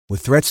With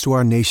threats to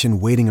our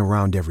nation waiting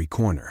around every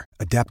corner,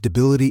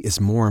 adaptability is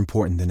more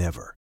important than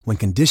ever. When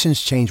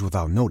conditions change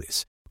without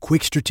notice,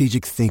 quick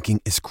strategic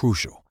thinking is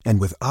crucial.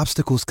 And with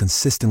obstacles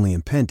consistently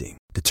impending,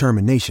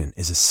 determination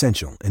is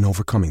essential in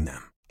overcoming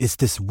them. It's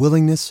this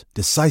willingness,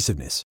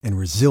 decisiveness, and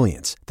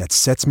resilience that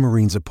sets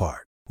Marines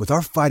apart. With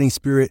our fighting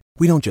spirit,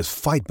 we don't just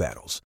fight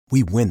battles,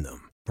 we win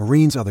them.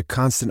 Marines are the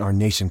constant our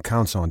nation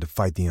counts on to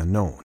fight the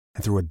unknown.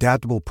 And through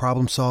adaptable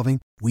problem solving,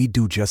 we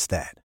do just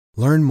that.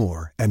 Learn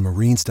more at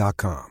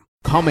marines.com.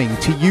 Coming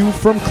to you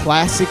from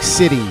Classic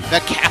City,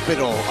 the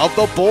capital of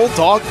the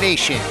Bulldog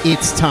Nation.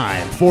 It's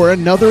time for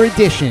another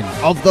edition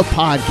of the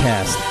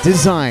podcast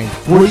designed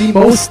for the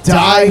most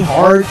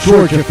die-hard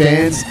Georgia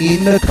fans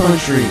in the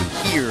country.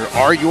 Here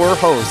are your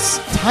hosts,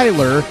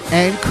 Tyler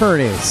and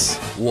Curtis.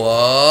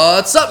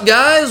 What's up,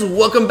 guys?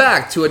 Welcome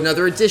back to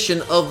another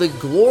edition of the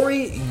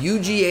Glory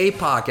UGA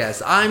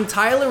podcast. I'm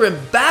Tyler,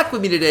 and back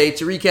with me today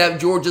to recap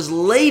Georgia's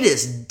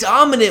latest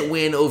dominant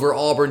win over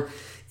Auburn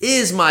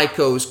is my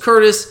co-host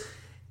Curtis.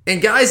 And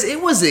guys,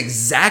 it was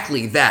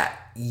exactly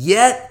that.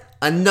 Yet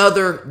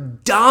another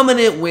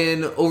dominant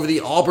win over the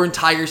Auburn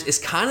Tigers is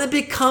kind of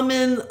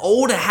becoming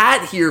old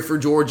hat here for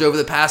Georgia over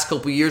the past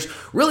couple years.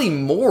 Really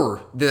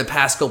more than the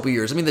past couple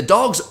years. I mean, the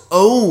Dogs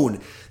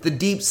own the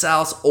Deep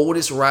South's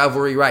oldest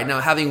rivalry right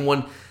now, having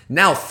won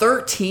now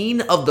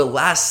 13 of the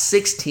last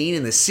 16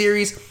 in the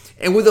series.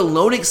 And with the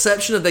lone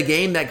exception of the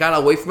game that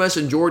got away from us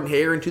in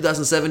Jordan-Hare in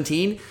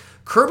 2017,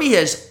 Kirby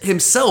has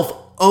himself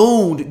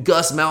owned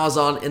Gus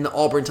Malzahn in the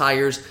Auburn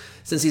Tigers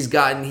since he's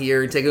gotten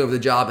here and taken over the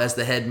job as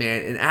the head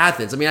man in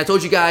Athens. I mean, I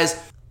told you guys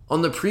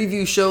on the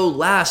preview show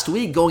last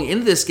week going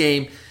into this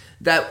game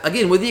that,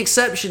 again, with the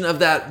exception of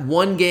that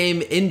one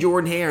game in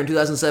Jordan-Hare in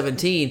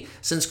 2017,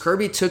 since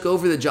Kirby took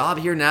over the job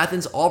here in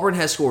Athens, Auburn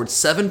has scored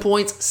 7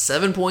 points,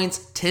 7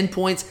 points, 10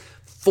 points,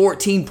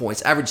 14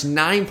 points, averaged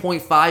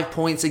 9.5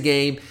 points a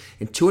game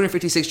and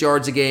 256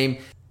 yards a game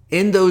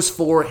in those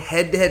four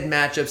head-to-head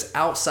matchups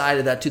outside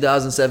of that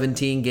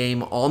 2017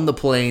 game on the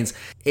Plains.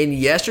 And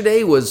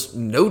yesterday was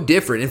no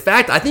different. In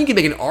fact, I think you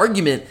can make an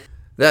argument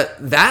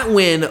that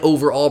win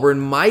over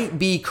Auburn might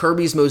be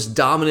Kirby's most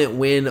dominant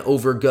win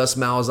over Gus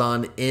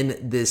Malzahn in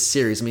this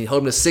series. I mean,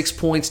 held him to 6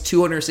 points,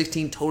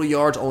 216 total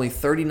yards, only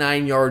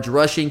 39 yards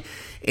rushing.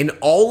 And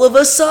all of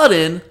a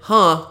sudden,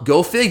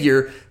 go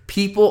figure,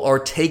 people are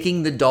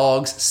taking the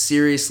Dogs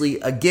seriously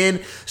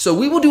again. So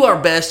we will do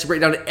our best to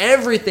break down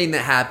everything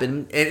that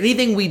happened, and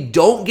anything we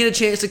don't get a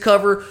chance to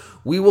cover,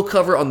 we will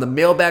cover on the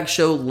mailbag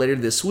show later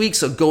this week.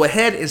 So go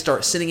ahead and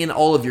start sending in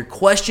all of your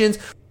questions.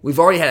 We've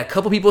already had a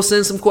couple people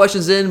send some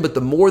questions in, but the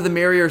more the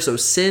merrier, so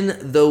send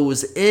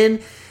those in.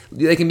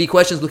 They can be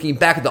questions looking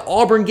back at the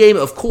Auburn game,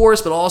 of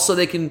course, but also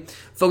they can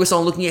focus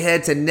on looking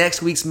ahead to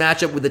next week's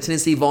matchup with the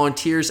Tennessee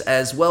Volunteers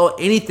as well.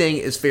 Anything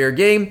is fair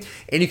game,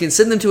 and you can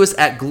send them to us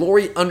at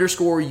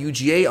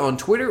glory_UGA on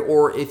Twitter,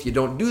 or if you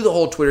don't do the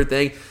whole Twitter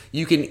thing,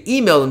 you can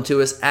email them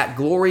to us at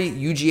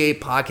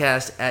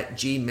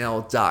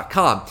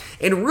gloryugapodcast@gmail.com.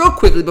 And real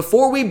quickly,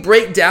 before we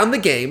break down the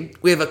game,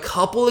 we have a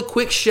couple of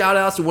quick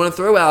shout-outs we want to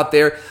throw out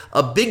there.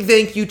 A big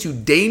thank you to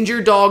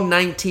Danger Dog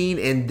 19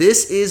 and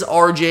This Is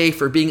RJ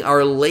for being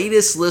our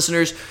latest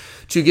listeners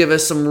to give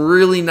us some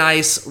really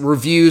nice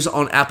reviews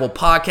on Apple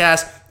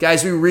Podcasts.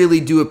 Guys, we really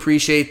do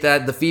appreciate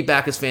that. The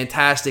feedback is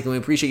fantastic, and we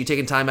appreciate you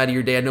taking time out of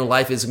your day. I know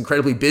life is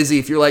incredibly busy.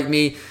 If you're like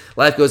me,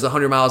 life goes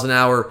 100 miles an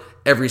hour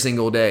every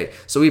single day.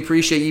 So we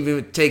appreciate, even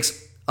if it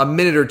takes a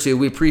minute or two,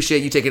 we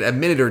appreciate you taking a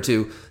minute or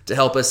two to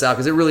help us out,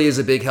 because it really is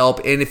a big help.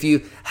 And if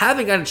you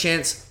haven't got a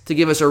chance to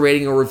give us a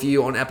rating or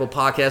review on Apple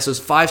Podcasts, those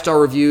 5-star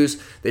reviews,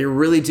 they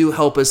really do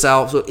help us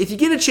out. So if you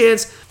get a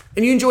chance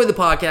and you enjoy the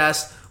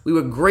podcast, we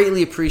would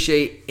greatly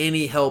appreciate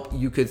any help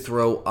you could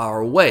throw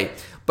our way.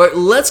 But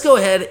let's go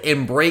ahead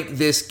and break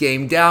this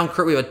game down.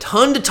 Kurt, we have a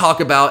ton to talk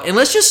about, and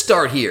let's just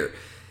start here.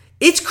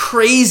 It's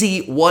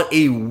crazy what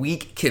a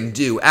week can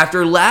do.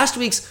 After last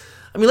week's,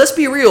 let's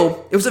be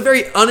real, it was a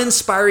very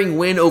uninspiring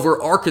win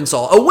over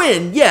Arkansas. A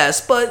win,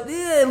 yes, but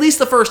at least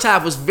the first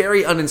half was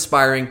very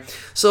uninspiring.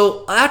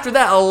 So after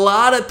that, a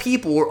lot of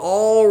people were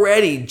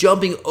already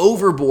jumping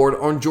overboard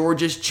on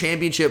Georgia's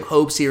championship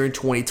hopes here in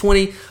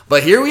 2020.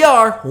 But here we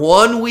are,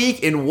 1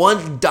 week and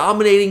one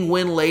dominating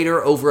win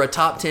later over a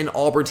top 10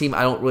 Auburn team.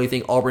 I don't really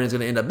think Auburn is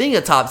going to end up being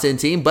a top 10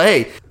 team, but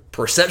hey,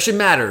 perception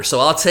matters,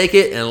 so I'll take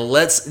it and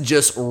let's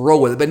just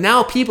roll with it. But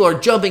now people are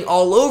jumping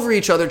all over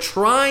each other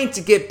trying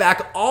to get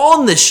back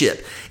on the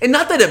ship. And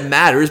not that it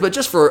matters, but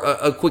just for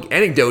a quick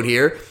anecdote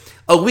here,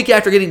 a week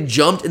after getting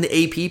jumped in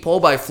the AP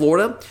poll by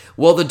Florida,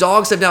 well, the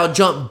Dogs have now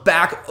jumped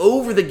back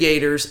over the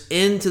Gators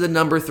into the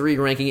number 3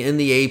 ranking in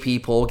the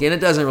AP poll. Again, it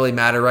doesn't really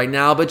matter right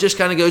now, but just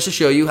kind of goes to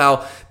show you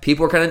how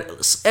people are kind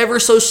of ever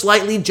so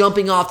slightly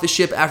jumping off the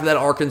ship after that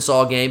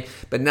Arkansas game,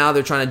 but now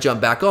they're trying to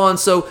jump back on.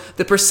 So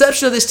the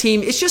perception of this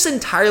team is just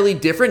entirely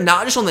different,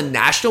 not just on the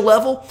national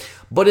level,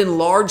 but in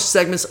large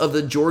segments of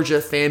the Georgia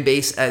fan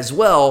base as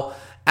well,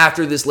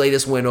 after this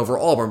latest win over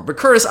Auburn. But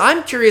Curtis,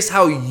 I'm curious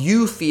how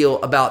you feel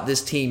about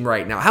this team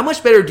right now. How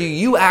much better do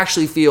you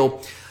actually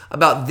feel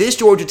about this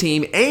Georgia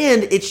team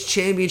and its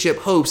championship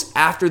hopes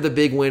after the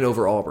big win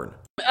over Auburn?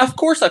 Of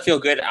course I feel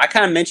good. I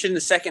kind of mentioned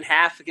the second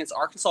half against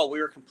Arkansas, we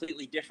were a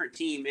completely different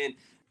team, and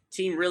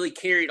team really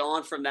carried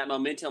on from that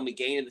momentum we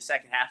gained in the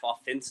second half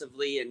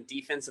offensively and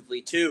defensively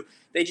too.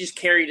 They just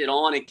carried it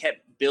on and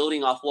kept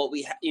building off what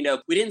we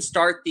didn't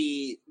start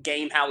the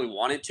game how we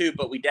wanted to,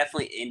 but we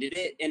definitely ended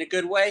it in a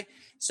good way.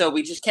 So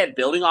we just kept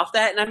building off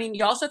that. And I mean,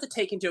 you also have to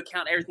take into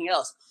account everything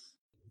else.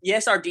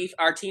 Yes, our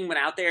team went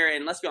out there,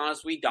 and let's be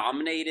honest, we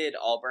dominated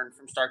Auburn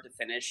from start to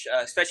finish,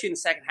 especially in the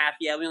second half.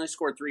 Yeah, we only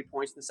scored 3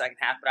 points in the second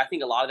half, but I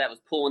think a lot of that was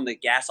pulling the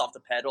gas off the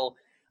pedal,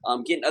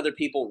 getting other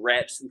people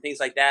reps and things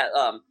like that.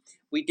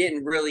 We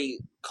didn't really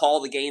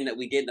call the game that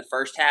we did in the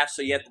first half,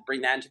 so you have to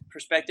bring that into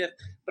perspective.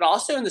 But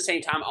also in the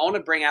same time, I want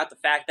to bring out the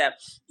fact that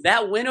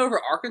that win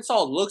over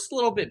Arkansas looks a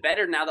little bit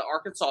better now that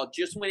Arkansas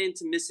just went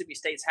into Mississippi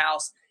State's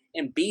house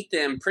and beat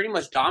them, pretty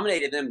much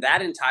dominated them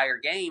that entire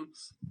game.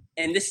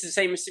 And this is the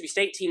same Mississippi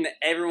State team that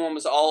everyone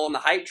was all on the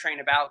hype train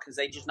about because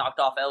they just knocked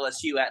off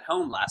LSU at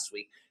home last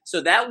week.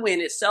 So that win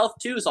itself,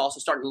 too, is also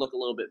starting to look a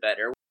little bit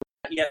better.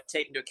 You have to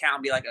take into account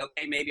and be like,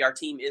 okay, maybe our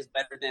team is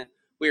better than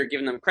we are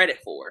giving them credit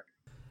for.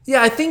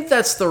 Yeah, I think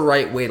that's the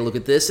right way to look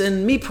at this.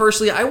 And me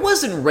personally, I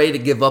wasn't ready to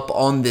give up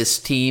on this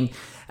team.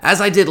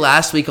 As I did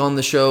last week on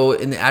the show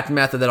in the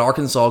aftermath of that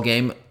Arkansas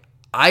game,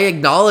 I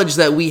acknowledge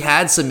that we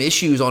had some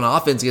issues on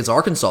offense against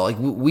Arkansas. Like,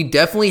 we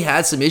definitely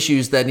had some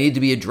issues that needed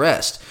to be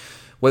addressed.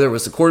 Whether it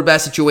was the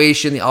quarterback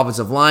situation, the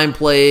offensive line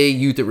play,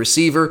 youth at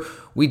receiver,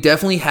 we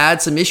definitely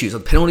had some issues. The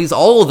penalties,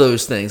 all of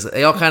those things,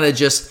 they all kind of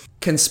just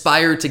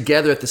conspired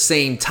together at the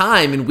same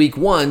time in week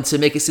one to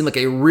make it seem like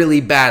a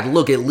really bad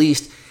look, at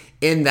least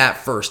in that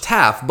first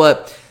half.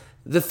 But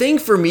the thing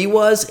for me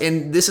was,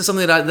 and this is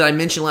something that I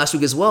mentioned last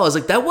week as well, is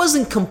like that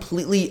wasn't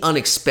completely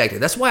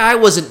unexpected. That's why I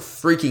wasn't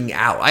freaking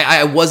out.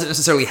 I wasn't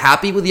necessarily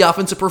happy with the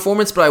offensive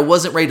performance, but I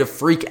wasn't ready to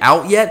freak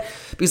out yet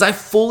because I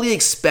fully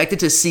expected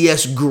to see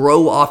us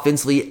grow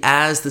offensively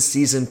as the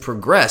season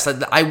progressed.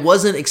 I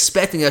wasn't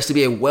expecting us to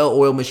be a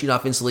well-oiled machine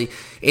offensively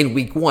in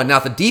week one. Now,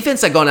 if the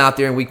defense had gone out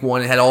there in week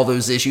one and had all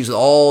those issues,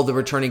 all the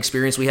returning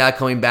experience we had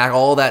coming back,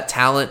 all that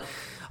talent,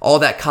 all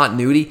that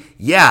continuity,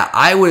 yeah,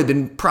 I would have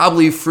been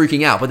probably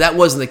freaking out, but that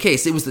wasn't the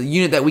case. It was the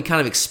unit that we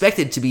kind of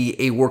expected to be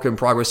a work in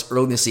progress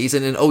early in the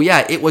season, and oh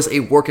yeah, it was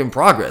a work in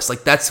progress.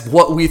 Like, that's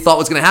what we thought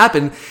was going to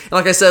happen. And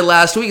like I said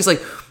last week, it's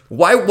like,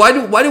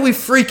 why do we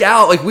freak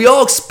out? Like, we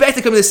all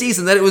expected coming to the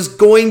season that it was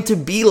going to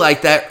be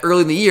like that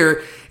early in the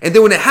year, and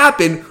then when it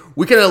happened,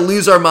 we kind of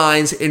lose our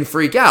minds and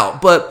freak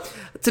out. But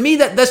to me,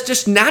 that's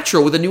just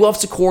natural with a new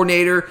offensive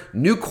coordinator,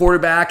 new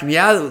quarterback. And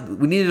yeah,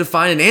 we needed to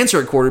find an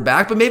answer at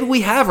quarterback, but maybe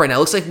we have right now. It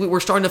looks like we're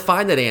starting to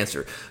find that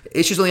answer.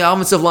 Issues on the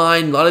offensive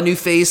line, a lot of new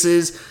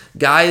faces,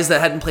 guys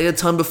that hadn't played a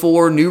ton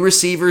before, new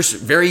receivers,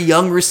 very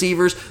young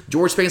receivers.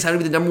 George Pickens had to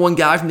be the number one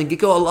guy from the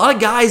get-go. A lot of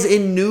guys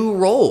in new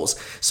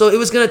roles. So it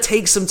was going to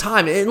take some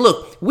time. And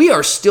look, we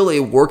are still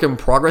a work in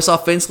progress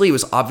offensively. It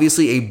was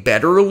obviously a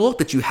better look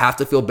that you have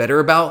to feel better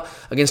about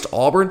against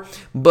Auburn,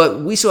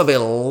 but we still have a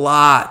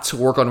lot to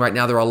work on right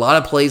now. There are a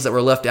lot of plays that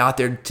were left out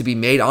there to be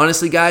made.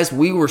 Honestly, guys,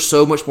 we were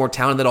so much more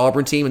talented than the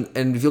Auburn team,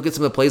 and if you look at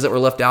some of the plays that were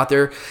left out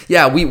there,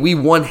 yeah, we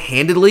won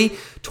handedly,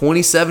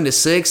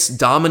 27-6,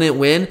 dominant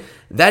win.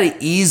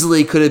 That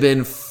easily could have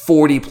been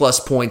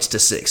 40-plus points to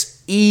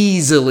 6.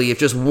 Easily, if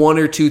just one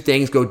or two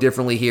things go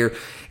differently here.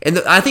 And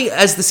I think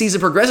as the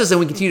season progresses and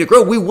we continue to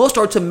grow, we will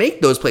start to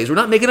make those plays. We're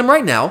not making them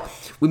right now.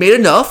 We made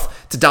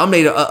enough to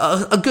dominate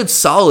a good,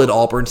 solid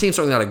Auburn team.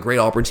 Certainly not a great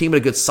Auburn team, but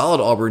a good,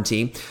 solid Auburn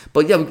team.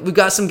 But yeah, we've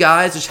got some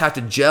guys that just have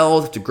to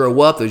gel, have to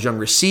grow up, those young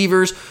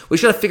receivers. We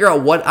just got to figure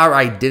out what our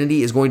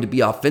identity is going to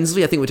be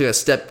offensively. I think we took a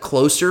step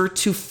closer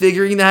to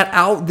figuring that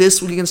out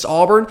this week against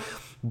Auburn.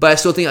 But I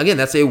still think, again,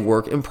 that's a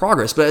work in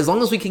progress. But as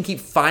long as we can keep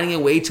finding a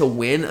way to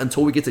win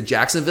until we get to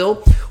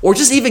Jacksonville, or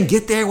just even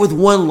get there with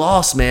one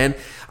loss, man,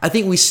 I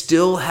think we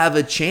still have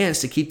a chance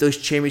to keep those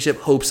championship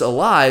hopes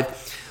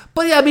alive.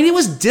 But yeah, I mean, it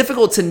was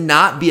difficult to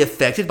not be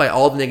affected by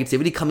all the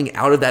negativity coming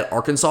out of that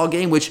Arkansas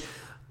game, which,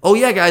 oh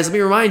yeah, guys, let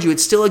me remind you,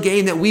 it's still a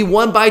game that we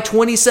won by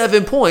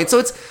 27 points.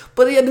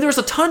 But yeah, I mean, there was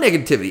a ton of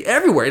negativity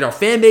everywhere in our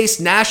fan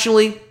base,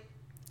 nationally.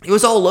 It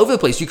was all over the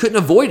place. You couldn't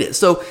avoid it.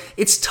 So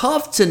it's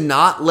tough to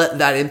not let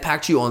that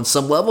impact you on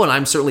some level, and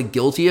I'm certainly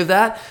guilty of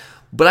that.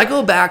 But I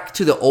go back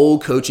to the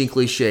old coaching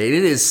cliche, and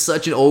it is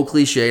such an old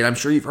cliche, and I'm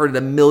sure you've heard it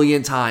a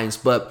million times,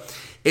 but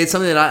it's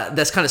something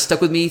that's kind of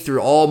stuck with me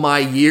through all my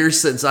years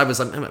since I was,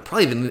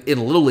 probably even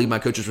in Little League, my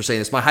coaches were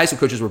saying this. My high school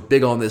coaches were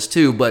big on this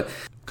too, but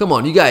come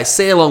on, you guys,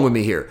 say along with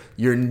me here.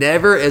 You're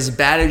never as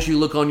bad as you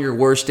look on your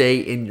worst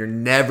day, and you're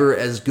never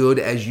as good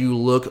as you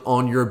look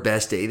on your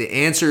best day. The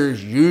answer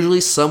is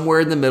usually somewhere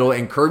in the middle,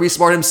 and Kirby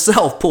Smart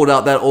himself pulled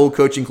out that old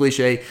coaching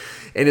cliche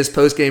in his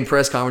post-game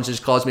press conference. It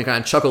just caused me to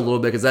kind of chuckle a little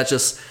bit because that's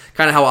just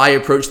kind of how I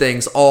approach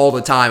things all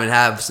the time and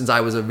have since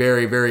I was a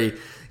very, very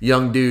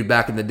young dude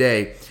back in the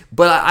day.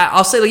 But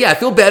I'll say, I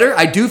feel better.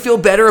 I do feel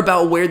better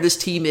about where this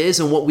team is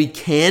and what we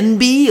can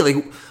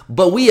be.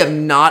 But we have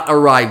not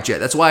arrived yet.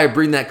 That's why I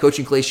bring that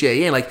coaching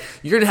cliche in.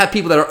 You're going to have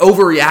people that are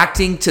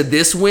overreacting to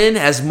this win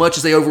as much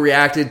as they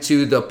overreacted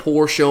to the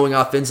poor showing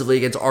offensively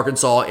against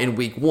Arkansas in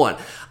week 1.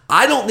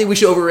 I don't think we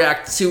should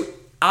overreact to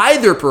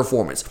either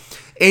performance.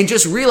 And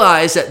just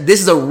realize that this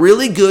is a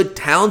really good,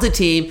 talented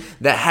team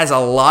that has a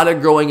lot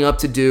of growing up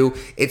to do.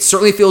 It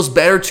certainly feels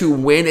better to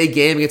win a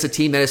game against a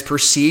team that is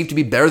perceived to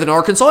be better than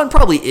Arkansas and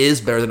probably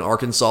is better than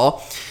Arkansas.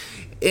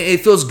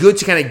 It feels good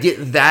to kind of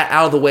get that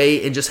out of the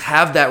way and just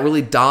have that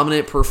really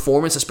dominant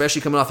performance,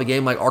 especially coming off a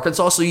game like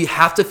Arkansas. So you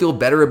have to feel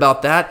better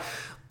about that.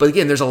 But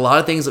again, there's a lot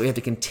of things that we have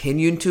to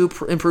continue to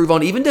improve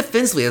on, even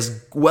defensively,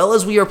 as well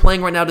as we are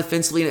playing right now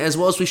defensively and as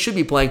well as we should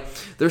be playing.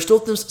 There's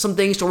still some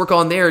things to work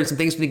on there and some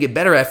things we need to get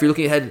better at if you're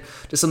looking ahead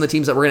to some of the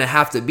teams that we're going to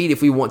have to beat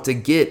if we want to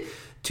get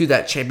to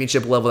that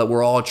championship level that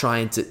we're all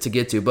trying to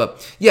get to.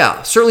 But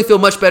yeah, certainly feel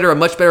much better, a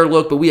much better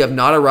look, but we have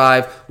not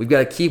arrived. We've got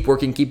to keep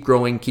working, keep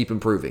growing, keep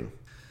improving.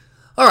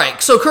 All right,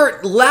 so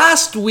Kurt,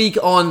 last week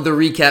on the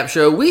recap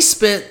show, we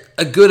spent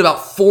a good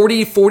about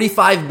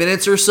 45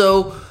 minutes or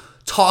so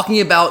talking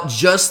about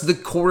just the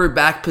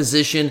quarterback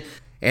position,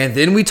 and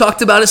then we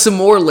talked about it some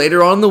more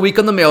later on in the week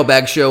on the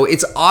Mailbag Show.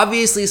 It's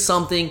obviously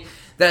something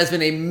that has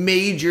been a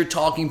major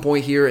talking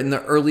point here in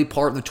the early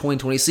part of the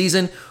 2020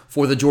 season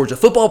for the Georgia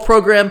football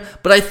program,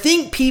 but I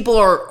think people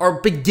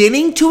are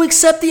beginning to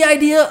accept the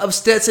idea of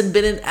Stetson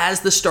Bennett as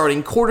the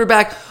starting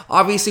quarterback.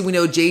 Obviously, we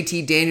know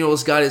JT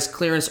Daniels got his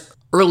clearance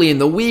early in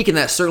the week, and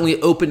that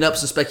certainly opened up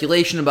some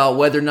speculation about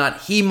whether or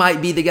not he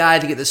might be the guy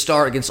to get the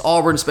start against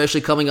Auburn,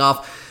 especially coming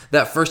off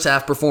that first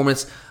half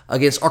performance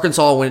against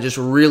Arkansas when it just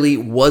really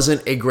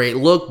wasn't a great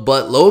look.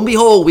 But lo and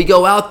behold, we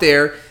go out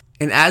there,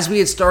 and as we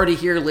had started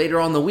here later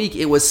on in the week,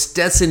 it was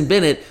Stetson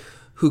Bennett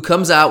who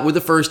comes out with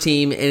the first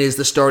team and is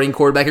the starting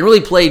quarterback and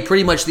really played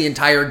pretty much the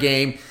entire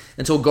game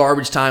until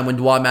garbage time when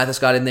Dwan Mathis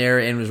got in there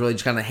and was really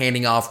just kind of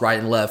handing off right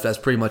and left. That's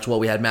pretty much what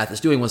we had Mathis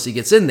doing once he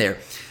gets in there.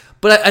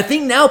 But I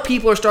think now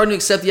people are starting to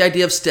accept the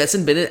idea of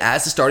Stetson Bennett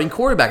as the starting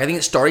quarterback. I think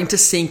it's starting to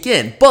sink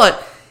in,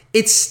 but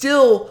it's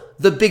still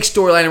the big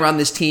storyline around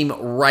this team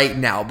right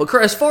now. But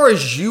Kurt, as far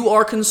as you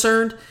are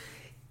concerned,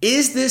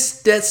 is this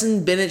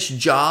Stetson Bennett's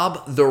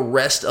job the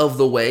rest of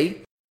the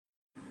way?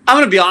 I'm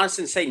going to be honest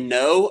and say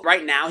no.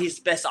 Right now, he's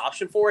the best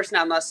option for us.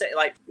 Now, I'm not saying,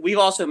 we've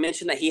also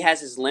mentioned that he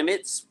has his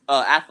limits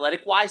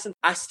athletic-wise. And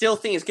I still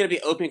think it's going to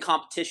be open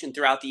competition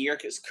throughout the year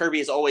because Kirby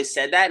has always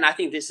said that. And I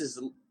think this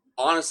is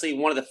honestly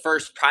one of the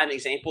first prime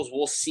examples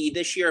we'll see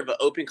this year of an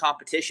open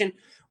competition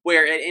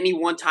where at any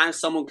one time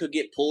someone could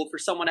get pulled for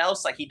someone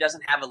else. He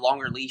doesn't have a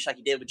longer leash like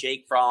he did with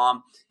Jake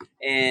Fromm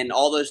and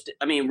all those.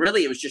 I mean,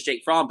 really, it was just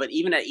Jake Fromm, but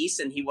even at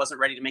Easton, he wasn't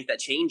ready to make that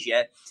change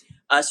yet.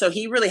 So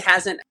he really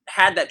hasn't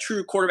had that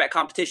true quarterback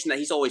competition that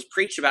he's always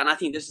preached about, and I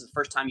think this is the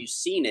first time you've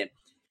seen it.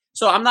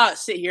 So I'm not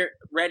sitting here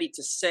ready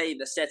to say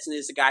that Stetson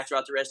is the guy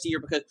throughout the rest of the year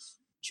because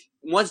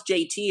once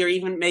JT or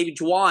even maybe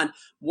Juwan,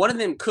 one of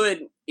them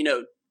could,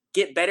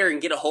 get better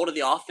and get a hold of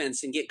the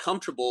offense and get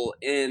comfortable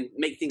and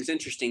make things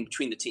interesting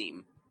between the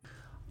team.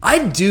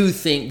 I do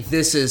think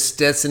this is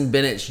Stetson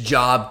Bennett's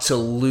job to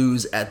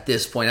lose at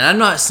this point. And I'm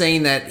not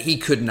saying that he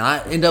could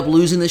not end up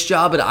losing this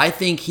job, but I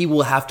think he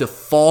will have to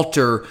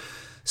falter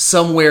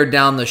somewhere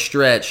down the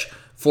stretch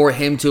for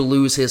him to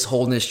lose his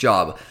hold in this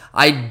job.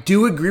 I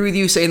do agree with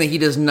you saying that he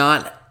does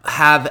not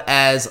have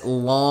as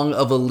long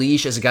of a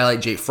leash as a guy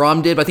like Jake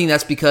Fromm did, but I think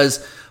that's because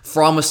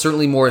Fromm was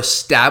certainly more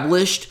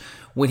established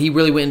when he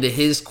really went into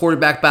his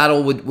quarterback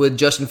battle with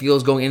Justin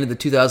Fields going into the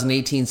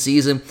 2018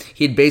 season.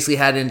 He had basically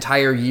had an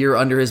entire year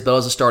under his belt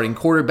as a starting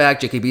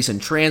quarterback. J.K. Beason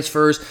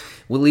transfers,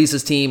 leads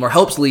his team, or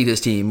helps lead his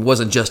team. It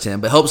wasn't just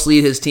him, but helps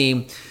lead his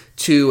team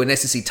to an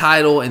SEC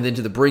title and then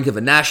to the brink of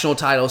a national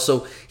title.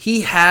 So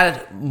he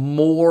had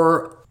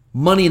more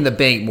money in the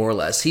bank, more or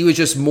less. He was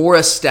just more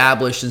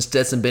established than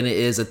Stetson Bennett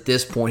is at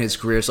this point in his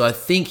career. So I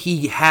think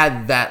he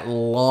had that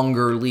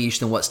longer leash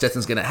than what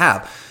Stetson's going to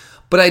have.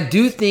 But I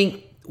do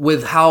think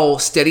with how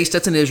steady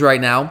Stetson is right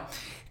now,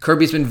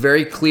 Kirby's been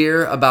very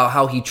clear about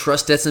how he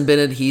trusts Stetson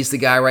Bennett. He's the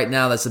guy right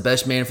now that's the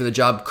best man for the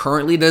job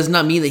currently. It does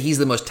not mean that he's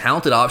the most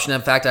talented option.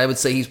 In fact, I would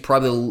say he's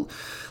probably,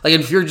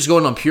 if you're just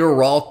going on pure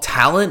raw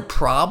talent,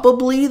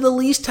 probably the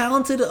least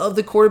talented of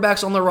the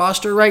quarterbacks on the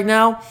roster right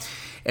now.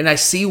 And I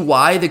see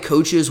why the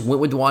coaches went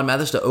with Dwan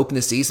Mathis to open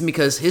the season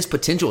because his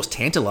potential is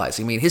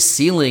tantalizing. I mean, his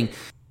ceiling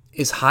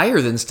is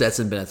higher than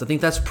Stetson Bennett's. I think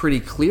that's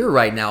pretty clear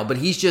right now, but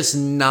he's just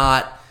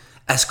not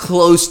as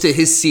close to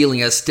his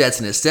ceiling as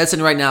Stetson is.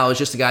 Stetson right now is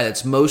just the guy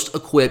that's most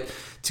equipped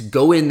to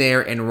go in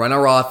there and run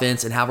our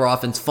offense and have our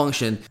offense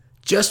function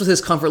just with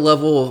his comfort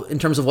level in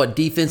terms of what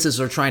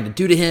defenses are trying to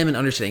do to him and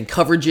understanding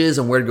coverages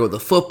and where to go with the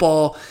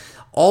football.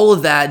 All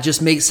of that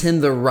just makes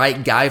him the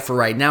right guy for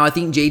right now. I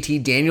think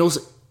JT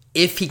Daniels,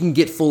 if he can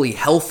get fully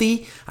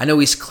healthy, I know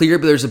he's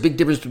cleared, but there's a big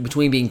difference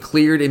between being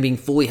cleared and being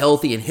fully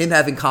healthy and him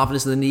having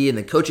confidence in the knee and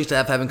the coaching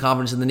staff having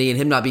confidence in the knee and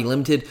him not being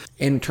limited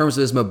in terms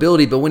of his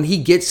mobility. But when he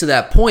gets to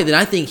that point, then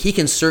I think he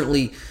can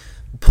certainly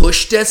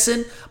push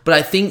Stetson, but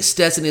I think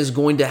Stetson is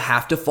going to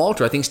have to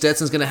falter. I think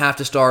Stetson's going to have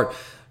to start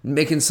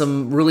making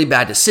some really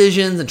bad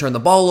decisions and turn the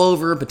ball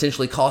over,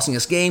 potentially costing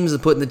us games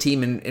and putting the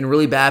team in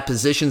really bad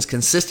positions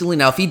consistently.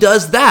 Now, if he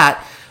does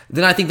that,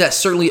 then I think that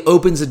certainly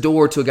opens the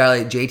door to a guy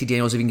like JT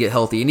Daniels if he can get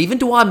healthy. And even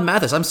Dwan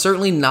Mathis, I'm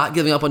certainly not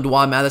giving up on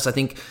Dwan Mathis. I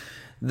think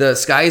the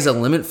sky is a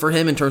limit for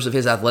him in terms of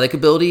his athletic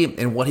ability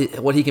and what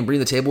he can bring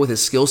to the table with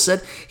his skill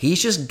set.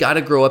 He's just got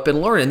to grow up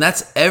and learn, and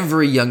that's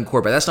every young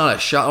quarterback. That's not a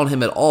shot on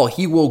him at all.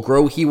 He will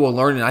grow, he will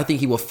learn, and I think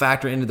he will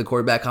factor into the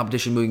quarterback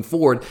competition moving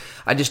forward.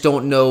 I just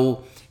don't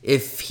know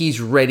if he's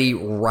ready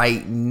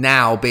right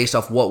now based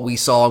off what we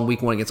saw in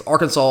week 1 against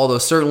Arkansas, although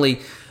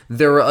certainly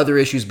there were other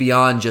issues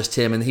beyond just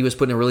him, and he was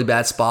put in a really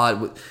bad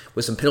spot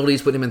with some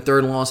penalties, putting him in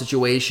third and long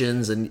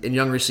situations, and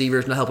young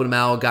receivers not helping him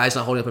out, guys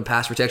not holding up in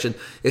pass protection.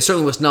 It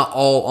certainly was not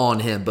all on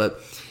him, but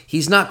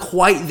he's not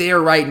quite there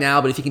right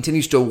now. But if he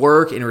continues to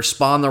work and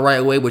respond the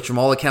right way, which from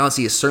all accounts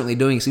he is certainly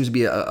doing, he seems to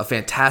be a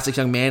fantastic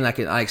young man.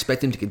 I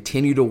expect him to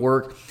continue to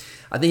work.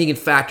 I think he can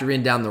factor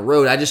in down the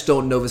road. I just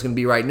don't know if it's going to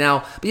be right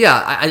now. But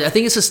yeah, I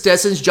think it's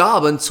Stetson's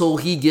job until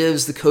he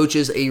gives the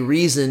coaches a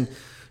reason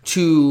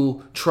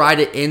to try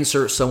to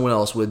insert someone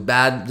else with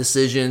bad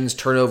decisions,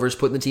 turnovers,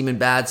 putting the team in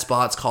bad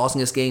spots,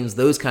 costing us games,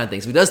 those kind of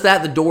things. If he does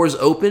that, the door is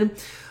open.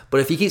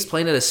 But if he keeps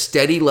playing at a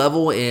steady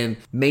level and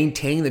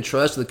maintaining the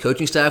trust of the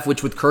coaching staff,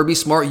 which with Kirby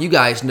Smart, you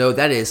guys know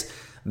that is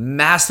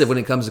massive when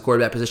it comes to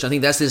quarterback position. I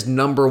think that's his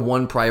number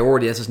one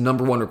priority. That's his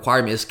number one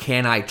requirement is,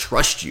 can I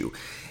trust you?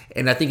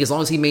 And I think as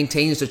long as he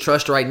maintains the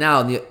trust right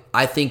now,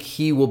 I think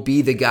he will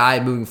be the guy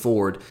moving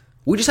forward.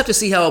 We just have to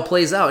see how it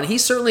plays out. And he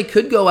certainly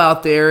could go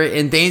out there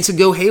and things could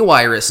go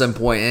haywire at some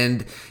point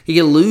and he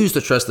could lose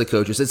the trust of the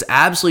coaches. It's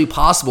absolutely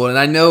possible. And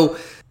I know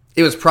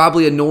it was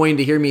probably annoying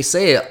to hear me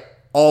say it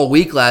all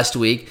week last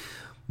week,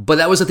 but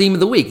that was the theme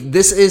of the week.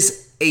 This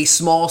is a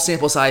small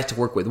sample size to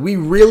work with. We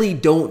really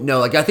don't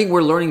know. I think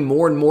we're learning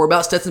more and more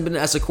about Stetson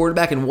Bennett as a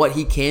quarterback and what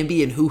he can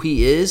be and who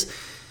he is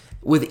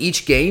with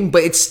each game,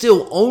 but it's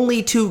still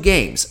only 2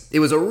 games. It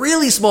was a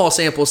really small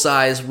sample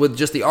size with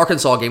just the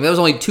Arkansas game. That was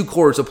only 2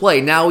 quarters of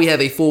play. Now we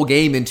have a full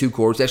game in 2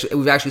 quarters.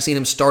 We've actually seen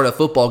him start a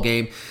football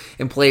game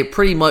and play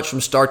pretty much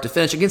from start to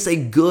finish against a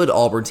good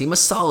Auburn team, a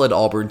solid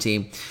Auburn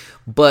team.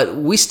 But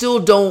we still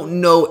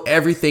don't know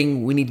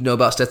everything we need to know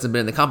about Stetson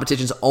Bennett. The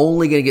competition's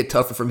only going to get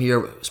tougher from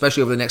here,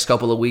 especially over the next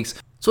couple of weeks.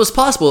 So it's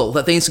possible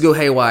that things could go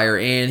haywire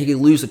and he could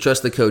lose the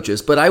trust of the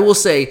coaches. But I will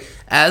say,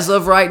 as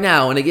of right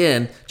now, and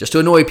again, just to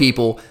annoy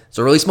people, it's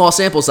a really small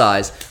sample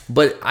size,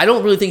 but I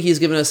don't really think he's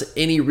given us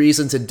any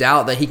reason to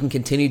doubt that he can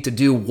continue to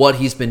do what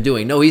he's been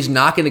doing. No, he's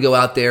not going to go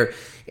out there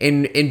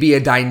and be a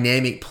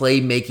dynamic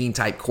playmaking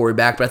type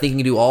quarterback, but I think he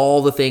can do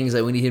all the things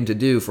that we need him to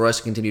do for us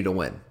to continue to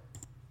win.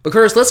 But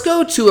Curtis, let's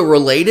go to a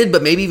related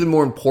but maybe even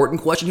more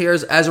important question here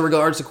as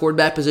regards to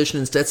quarterback position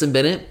in Stetson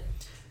Bennett.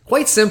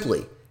 Quite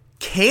simply,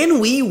 can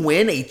we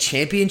win a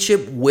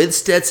championship with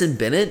Stetson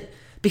Bennett?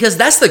 Because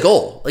that's the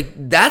goal.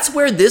 That's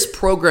where this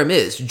program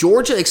is.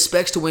 Georgia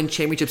expects to win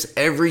championships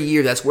every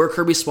year. That's where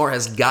Kirby Smart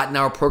has gotten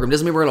our program.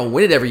 Doesn't mean we're going to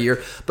win it every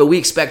year, but we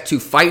expect to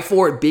fight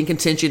for it, be in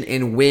contention,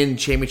 and win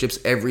championships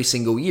every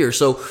single year.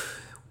 So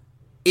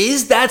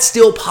is that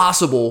still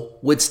possible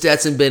with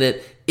Stetson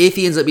Bennett if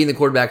he ends up being the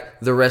quarterback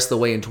the rest of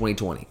the way in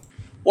 2020?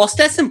 Well,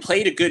 Stetson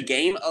played a good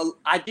game.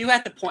 I do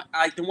have to point,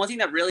 the one thing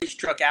that really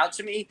struck out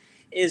to me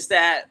is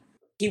that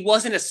he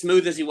wasn't as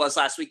smooth as he was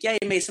last week. Yeah,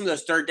 he made some of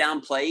those third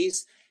down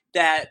plays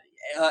that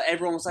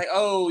everyone was like,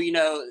 oh,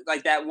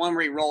 like that one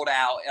where he rolled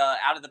out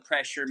of the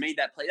pressure, made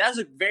that play. That was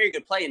a very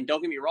good play, and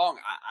don't get me wrong,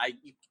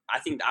 I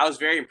think I was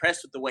very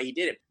impressed with the way he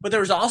did it. But there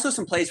was also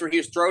some plays where he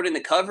was thrown in the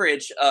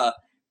coverage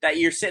that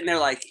you're sitting there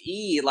like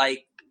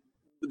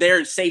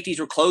their safeties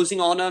were closing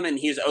on him, and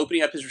he was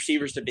opening up his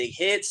receivers to big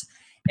hits.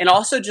 And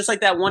also just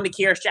like that one to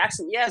Kearis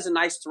Jackson, yeah, it's a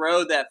nice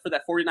throw for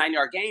that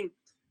 49-yard game.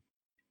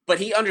 But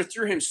he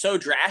underthrew him so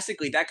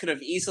drastically that could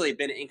have easily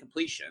been an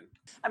incompletion.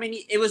 I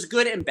mean, it was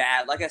good and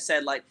bad. Like I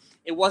said,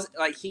 it wasn't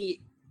like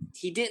he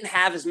didn't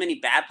have as many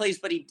bad plays,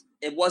 but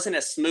it wasn't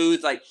as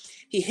smooth. Like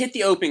he hit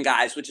the open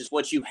guys, which is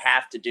what you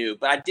have to do.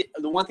 But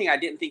the one thing I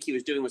didn't think he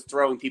was doing was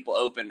throwing people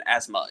open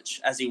as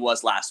much as he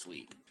was last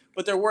week.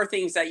 But there were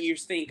things that you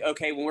think,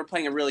 okay, when we're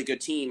playing a really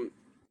good team,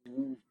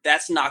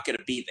 that's not going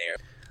to be there.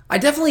 I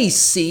definitely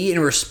see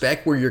and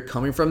respect where you're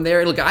coming from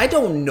there. Look, I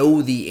don't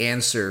know the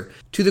answer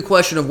to the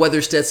question of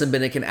whether Stetson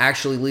Bennett can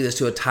actually lead us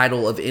to a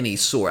title of any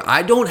sort.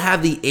 I don't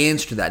have the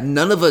answer to that.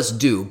 None of us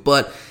do.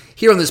 But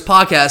here on this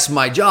podcast,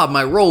 my job,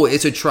 my role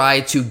is to try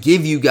to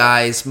give you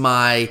guys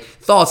my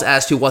thoughts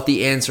as to what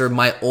the answer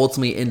might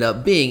ultimately end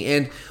up being.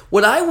 And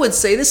what I would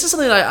say, this is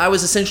something that I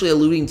was essentially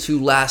alluding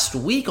to last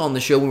week on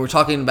the show when we were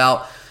talking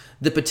about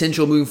the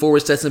potential moving forward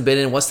with Stetson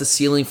Bennett and what's the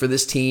ceiling for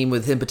this team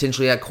with him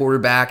potentially at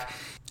quarterback.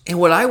 And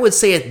what I would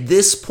say at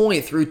this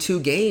point through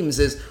 2 games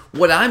is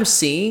what I'm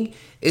seeing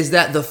is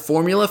that the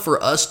formula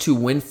for us to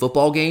win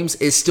football games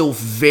is still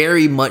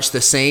very much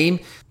the same,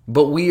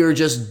 but we are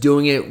just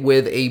doing it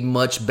with a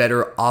much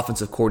better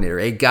offensive coordinator,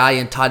 a guy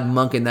in Todd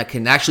Monken that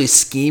can actually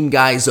scheme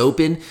guys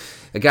open,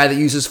 a guy that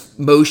uses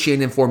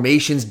motion and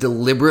formations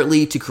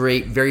deliberately to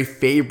create very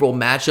favorable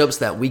matchups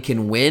that we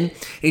can win.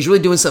 And he's really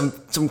doing some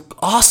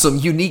awesome,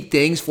 unique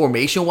things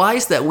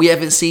formation-wise that we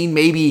haven't seen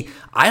maybe,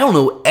 I don't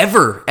know,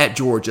 ever at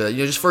Georgia.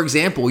 Just for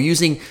example,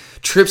 using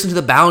trips into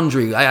the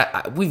boundary.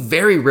 We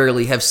very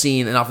rarely have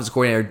seen an offensive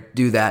coordinator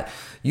do that.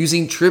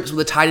 Using trips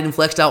with a tight end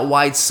flexed out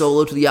wide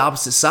solo to the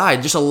opposite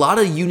side. Just a lot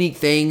of unique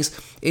things,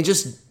 and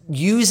just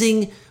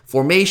using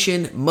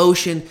formation,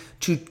 motion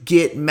to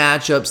get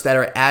matchups that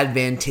are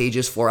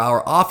advantageous for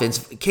our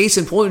offense. Case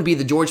in point would be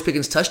the George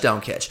Pickens touchdown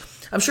catch.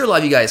 I'm sure a lot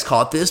of you guys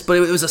caught this, but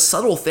it was a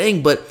subtle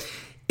thing, but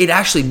it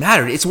actually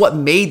mattered. It's what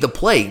made the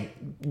play.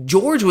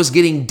 George was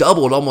getting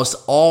doubled almost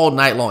all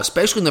night long,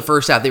 especially in the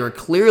first half. They were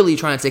clearly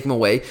trying to take him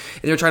away,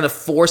 and they were trying to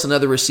force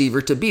another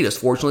receiver to beat us.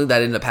 Fortunately,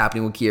 that ended up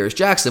happening with Kearis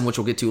Jackson, which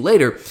we'll get to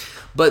later.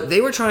 But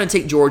they were trying to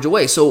take George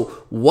away. So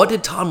what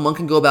did Todd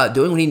Monken go about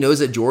doing when he knows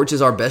that George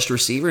is our best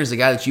receiver and is the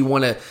guy that you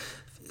want to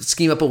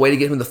scheme up a way to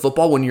get him the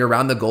football when you're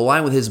around the goal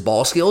line with his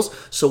ball skills?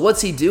 So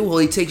what's he do? Well,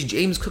 he takes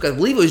James Cook, I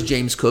believe it was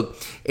James Cook,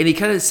 and he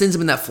kind of sends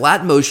him in that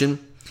flat motion.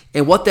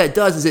 And what that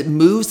does is it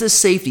moves the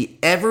safety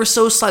ever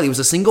so slightly. It was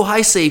a single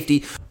high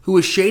safety who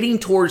was shading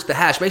towards the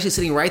hash, basically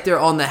sitting right there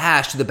on the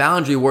hash to the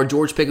boundary where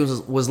George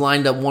Pickens was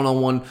lined up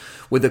one-on-one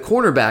with the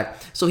cornerback.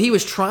 So he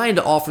was trying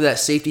to offer that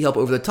safety help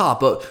over the top.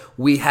 But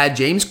we had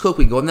James Cook,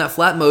 we go in that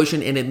flat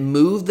motion, and it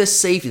moved the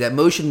safety. That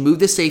motion moved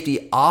the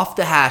safety off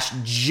the hash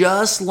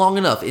just long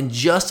enough and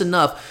just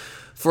enough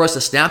for us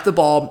to snap the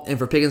ball and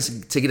for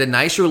Pickens to get a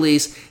nice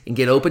release and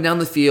get open down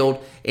the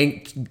field.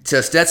 And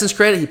to Stetson's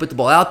credit, he put the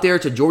ball out there.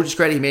 To George's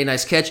credit, he made a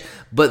nice catch.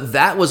 But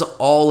that was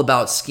all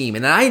about scheme.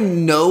 And I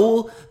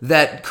know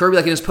that Kirby,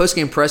 like in his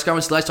post-game press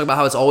conference, he likes to talk about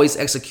how it's always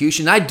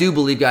execution. I do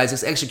believe, guys,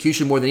 it's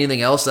execution more than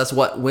anything else. That's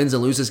what wins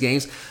and loses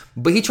games.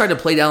 But he tried to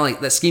play down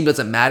like that scheme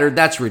doesn't matter.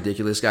 That's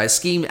ridiculous, guys.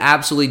 Scheme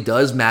absolutely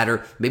does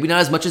matter. Maybe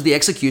not as much as the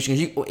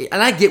execution.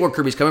 And I get where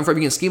Kirby's coming from.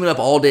 You can scheme it up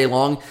all day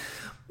long.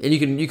 And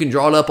you can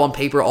draw it up on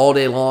paper all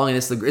day long, and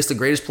it's the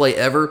greatest play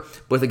ever.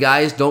 But if the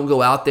guys don't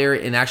go out there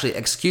and actually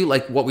execute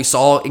like what we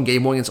saw in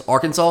Game 1 against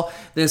Arkansas,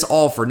 then it's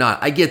all for naught.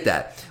 I get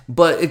that.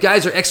 But if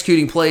guys are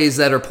executing plays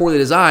that are poorly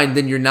designed,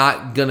 then you're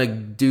not going to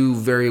do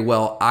very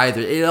well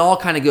either. It all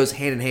kind of goes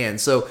hand in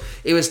hand. So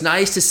it was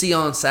nice to see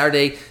on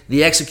Saturday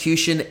the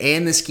execution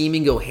and the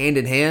scheming go hand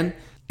in hand.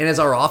 And as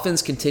our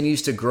offense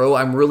continues to grow,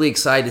 I'm really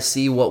excited to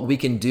see what we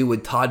can do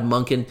with Todd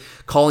Monken,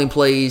 calling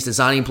plays,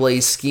 designing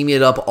plays, scheming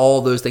it up,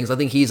 all those things. I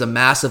think he's a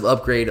massive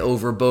upgrade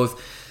over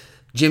both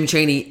Jim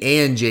Chaney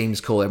and James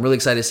Coley. I'm really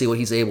excited to see what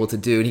he's able to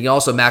do. And he can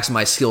also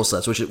maximize skill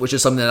sets, which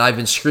is something that I've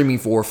been screaming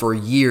for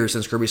years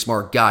since Kirby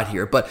Smart got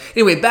here. But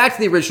anyway, back to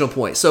the original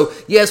point. So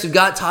yes, we've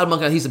got Todd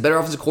Monken. He's a better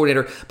offensive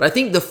coordinator. But I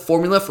think the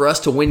formula for us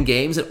to win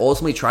games and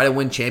ultimately try to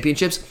win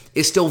championships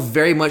is still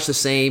very much the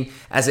same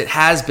as it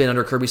has been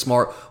under Kirby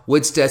Smart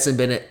with Stetson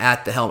Bennett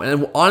at the helm.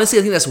 And honestly,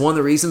 I think that's one of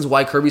the reasons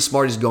why Kirby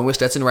Smart is going with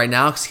Stetson right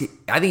now. Because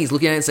I think he's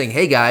looking at it and saying,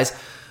 hey guys,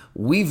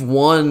 we've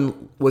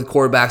won with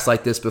quarterbacks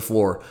like this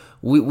before.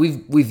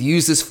 We've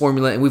used this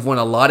formula and we've won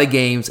a lot of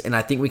games, and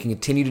I think we can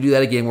continue to do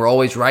that again. We're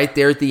always right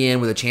there at the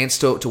end with a chance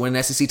to win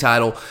an SEC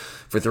title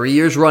for 3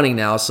 years running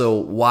now. So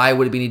why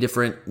would it be any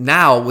different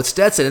now with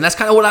Stetson? And that's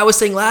kind of what I was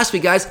saying last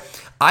week, guys.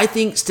 I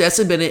think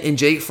Stetson Bennett and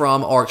Jake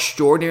Fromm are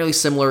extraordinarily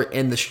similar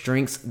in the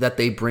strengths that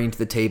they bring to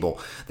the table.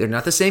 They're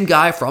not the same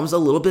guy. Fromm's a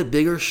little bit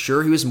bigger.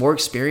 Sure, he was more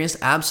experienced.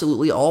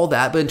 Absolutely, all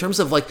that. But in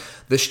terms of like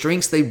the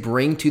strengths they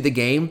bring to the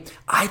game,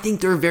 I think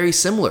they're very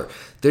similar.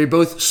 They're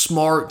both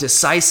smart,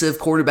 decisive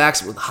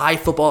quarterbacks with high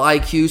football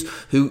IQs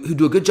who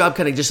do a good job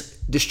kind of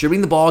just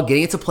distributing the ball,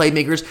 getting it to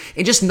playmakers,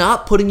 and just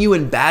not putting you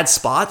in bad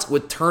spots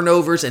with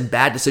turnovers and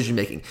bad decision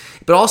making.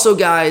 But also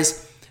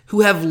guys who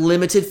have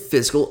limited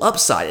physical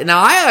upside. And now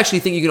I actually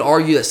think you can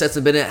argue that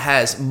Stetson Bennett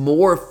has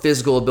more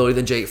physical ability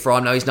than Jake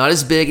Fromm. Now he's not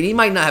as big and he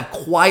might not have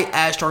quite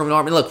as strong of an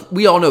arm. And look,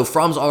 we all know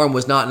Fromm's arm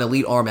was not an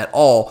elite arm at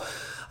all.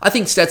 I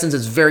think Stetson's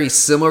is very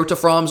similar to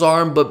Fromm's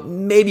arm, but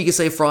maybe you could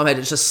say Fromm had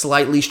just a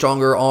slightly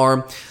stronger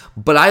arm.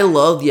 But I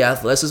love the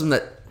athleticism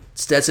that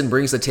Stetson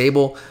brings to the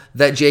table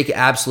that Jake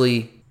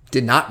absolutely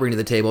did not bring to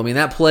the table. I mean,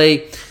 that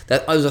play,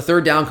 that was a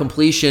third down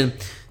completion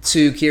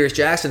to Kearis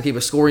Jackson to keep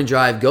a scoring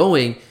drive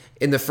going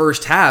in the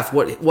first half.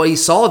 What he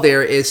saw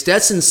there is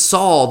Stetson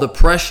saw the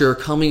pressure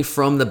coming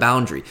from the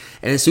boundary.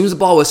 And as soon as the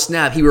ball was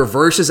snapped, he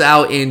reverses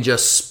out and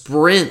just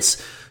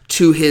sprints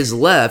to his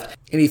left,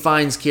 and he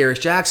finds Kearis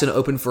Jackson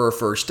open for a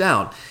first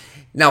down.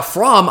 Now,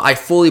 Fromm, I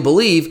fully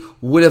believe,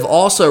 would have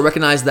also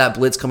recognized that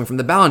blitz coming from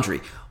the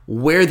boundary.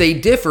 Where they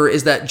differ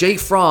is that Jake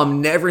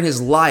Fromm never in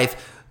his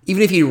life,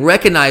 even if he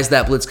recognized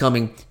that blitz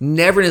coming,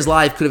 never in his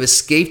life could have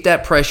escaped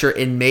that pressure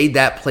and made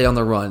that play on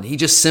the run. He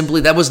just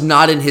simply, that was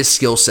not in his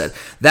skill set.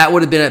 That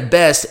would have been at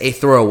best a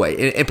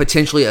throwaway and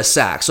potentially a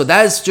sack. So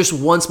that is just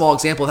one small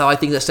example of how I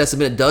think that Stetson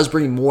Bennett does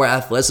bring more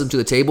athleticism to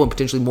the table and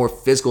potentially more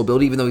physical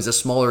ability, even though he's a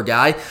smaller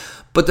guy.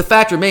 But the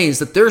fact remains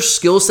that their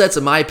skill sets,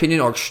 in my opinion,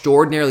 are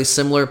extraordinarily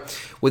similar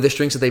with the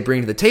strengths that they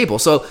bring to the table.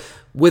 So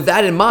with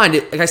that in mind,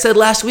 like I said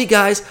last week,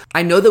 guys,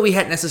 I know that we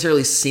hadn't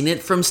necessarily seen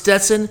it from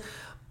Stetson,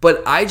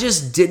 but I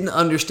just didn't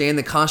understand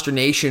the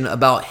consternation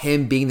about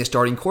him being the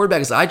starting quarterback,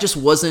 because I just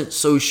wasn't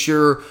so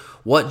sure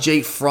what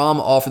Jake Fromm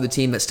offered the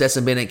team that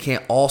Stetson Bennett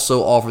can't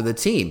also offer the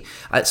team.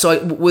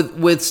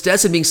 With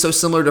Stetson being so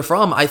similar to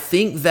Fromm, I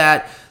think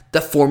that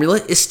the formula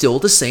is still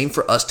the same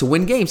for us to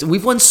win games. And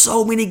we've won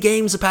so many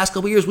games the past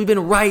couple years. We've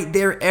been right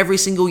there every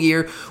single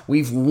year.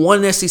 We've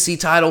won an SEC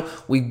title.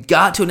 We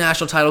got to a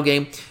national title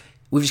game.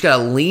 We've just got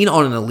to lean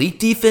on an elite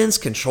defense,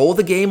 control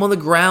the game on the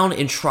ground,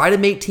 and try to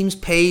make teams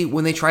pay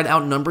when they try to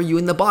outnumber you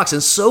in the box.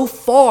 And so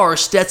far,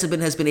 Stetson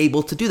Bennett has been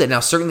able to do that.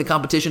 Now, certainly the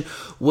competition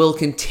will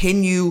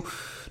continue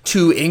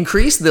to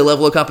increase. The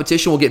level of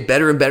competition will get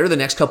better and better the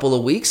next couple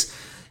of weeks,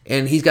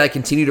 and he's got to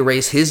continue to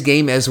raise his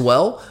game as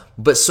well.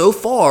 But so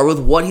far, with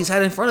what he's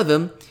had in front of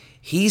him,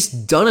 he's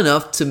done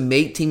enough to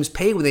make teams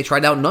pay when they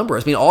tried to outnumber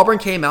us. I mean, Auburn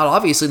came out,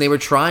 obviously, and they were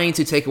trying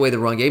to take away the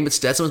run game, but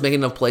Stetson was making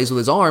enough plays with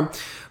his arm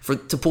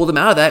to pull them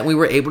out of that, and we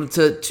were able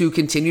to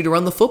continue to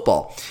run the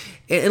football.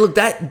 And look,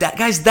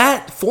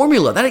 that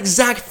formula, that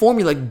exact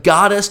formula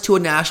got us to a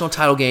national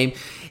title game.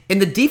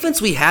 And the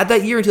defense we had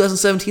that year in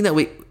 2017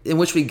 in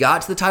which we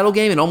got to the title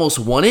game and almost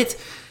won it,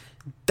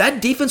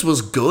 that defense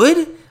was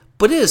good,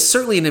 but it is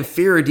certainly an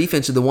inferior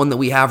defense to the one that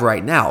we have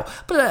right now.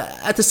 But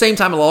at the same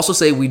time, I'll also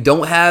say we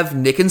don't have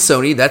Nick and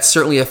Sony. That's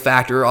certainly a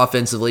factor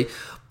offensively.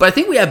 But I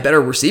think we have better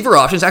receiver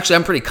options. Actually,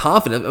 I'm pretty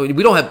confident. I mean,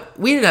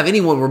 we didn't have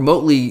anyone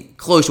remotely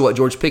close to what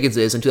George Pickens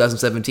is in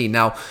 2017.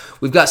 Now,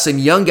 we've got some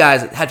young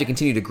guys that have to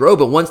continue to grow,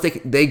 but once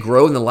they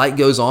grow and the light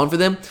goes on for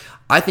them,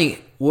 I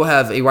think we'll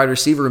have a wide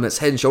receiver room that's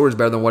head and shoulders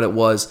better than what it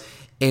was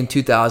in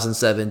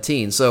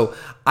 2017. So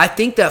I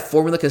think that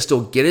formula can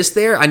still get us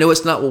there. I know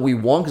it's not what we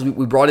want because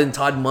we brought in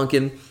Todd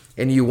Monken,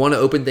 and you want to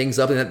open things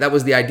up, and that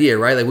was the idea,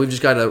 right? Like, we've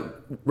just got to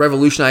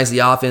revolutionize the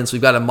offense.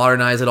 We've got to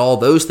modernize it, all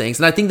those things.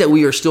 And I think that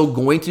we are still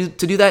going to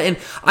do that. And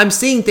I'm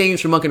seeing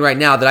things from Monken right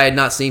now that I had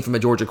not seen from a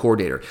Georgia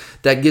coordinator.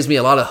 That gives me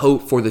a lot of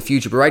hope for the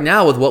future. But right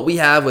now, with what we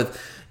have with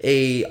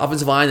a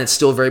offensive line that's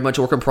still very much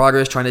a work in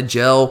progress, trying to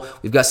gel.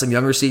 We've got some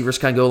young receivers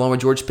kind of go along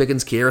with George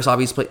Pickens. Kearis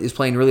obviously is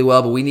playing really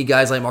well, but we need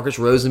guys like Marcus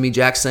Rosenby,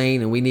 Jack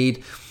Sane, and we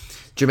need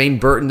Jermaine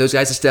Burton, those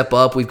guys to step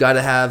up. We've got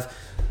to have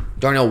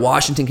Darnell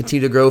Washington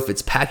continue to grow.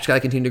 Fitzpatrick's got to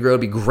continue to grow.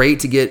 It'd be great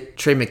to get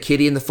Trey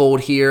McKitty in the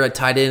fold here at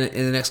tight end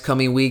in the next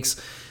coming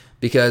weeks,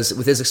 because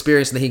with his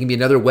experience, then he can be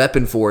another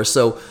weapon for us.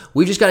 So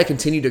we've just got to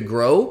continue to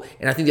grow,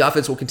 and I think the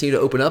offense will continue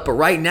to open up. But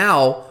right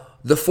now,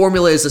 the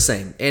formula is the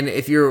same. And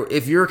if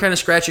you're kind of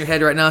scratching your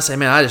head right now and saying,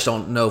 man, I just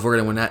don't know if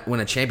we're going to win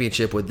a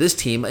championship with this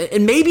team,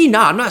 and maybe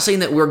not. I'm not saying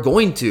that we're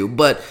going to,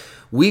 but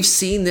we've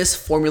seen this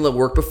formula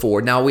work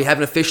before. Now, we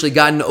haven't officially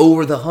gotten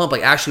over the hump,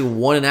 like actually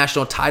won a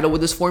national title with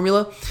this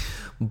formula,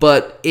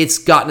 but it's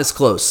gotten us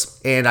close.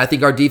 And I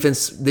think our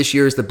defense this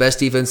year is the best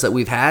defense that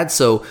we've had.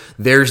 So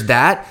there's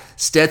that.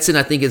 Stetson,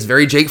 I think, is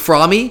very Jake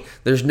Fromm-y.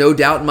 There's no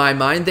doubt in my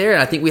mind there.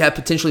 And I think we have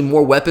potentially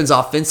more weapons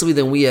offensively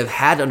than we have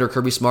had under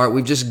Kirby Smart.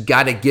 We've just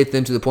got to get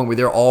them to the point where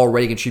they're all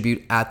ready to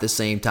contribute at the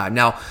same time.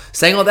 Now,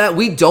 saying all that,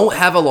 we don't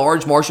have a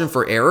large margin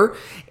for error,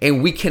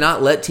 and we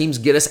cannot let teams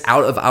get us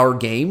out of our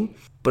game.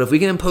 But if we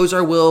can impose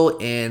our will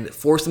and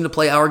force them to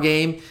play our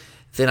game,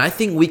 then I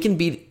think we can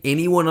beat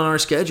anyone on our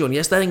schedule. And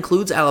yes, that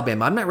includes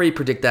Alabama. I'm not ready to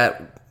predict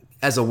that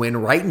as a win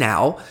right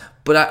now,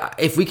 but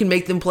if we can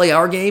make them play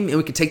our game and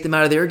we can take them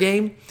out of their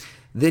game,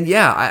 then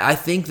yeah, I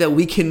think that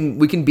we can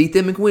beat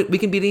them and we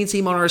can beat any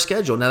team on our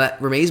schedule. Now,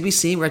 that remains to be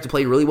seen. We have to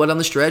play really well down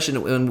the stretch,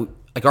 and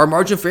like, our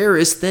margin for error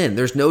is thin.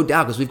 There's no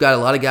doubt, because we've got a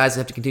lot of guys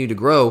that have to continue to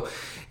grow,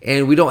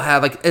 and we don't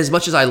have, like, as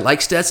much as I like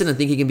Stetson and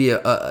think he can be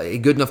a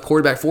good enough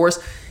quarterback for us,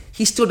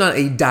 he's still not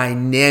a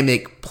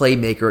dynamic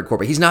playmaker at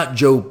quarterback. He's not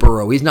Joe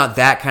Burrow. Is not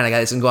that kind of guy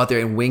that's going to go out there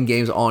and win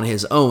games on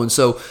his own.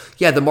 So,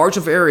 yeah, the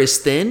margin for error is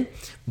thin,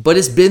 but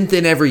it's been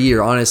thin every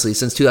year, honestly,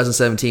 since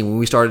 2017 when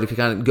we started to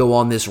kind of go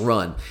on this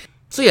run.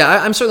 So,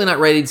 yeah, I'm certainly not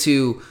ready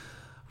to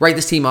write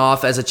this team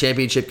off as a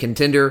championship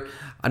contender.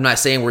 I'm not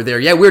saying we're there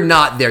yet. We're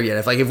not there yet.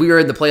 If we were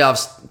in the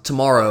playoffs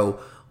tomorrow,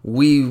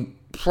 we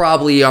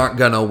probably aren't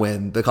going to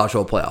win the college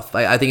football playoff.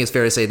 I think it's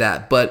fair to say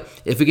that. But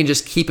if we can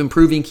just keep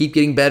improving, keep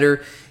getting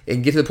better,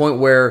 and get to the point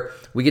where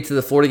we get to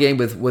the Florida game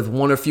with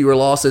one or fewer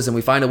losses and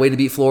we find a way to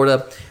beat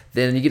Florida,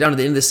 then you get down to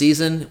the end of the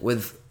season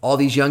with all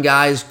these young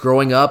guys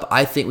growing up,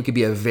 I think we could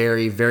be a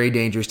very, very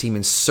dangerous team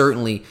and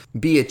certainly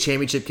be a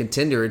championship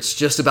contender. It's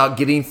just about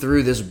getting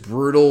through this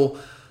brutal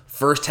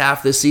first half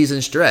of this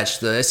season stretch.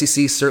 The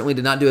SEC certainly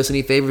did not do us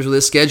any favors with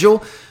this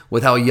schedule,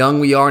 with how young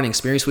we are and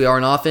experienced we are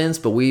in offense,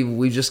 but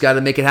we've just got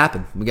to make it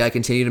happen. We got to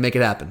continue to make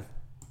it happen.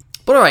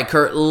 But all right,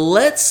 Kurt,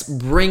 let's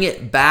bring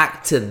it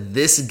back to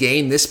this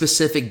game, this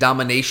specific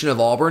domination of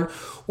Auburn.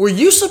 Were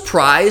you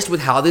surprised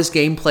with how this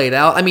game played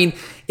out? I mean,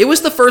 it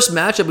was the first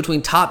matchup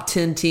between top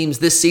 10 teams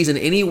this season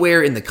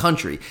anywhere in the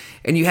country.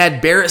 And you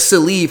had Barrett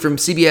Sallee from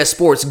CBS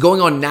Sports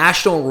going on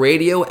national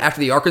radio after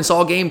the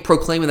Arkansas game,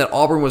 proclaiming that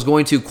Auburn was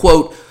going to,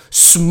 quote,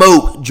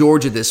 smoke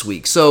Georgia this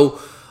week.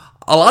 So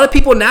a lot of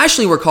people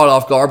nationally were caught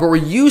off guard, but were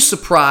you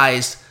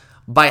surprised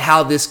by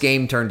how this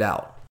game turned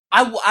out?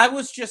 I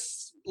was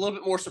just little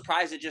bit more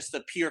surprised at just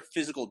the pure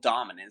physical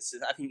dominance.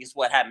 I think is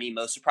what had me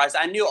most surprised.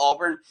 I knew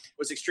Auburn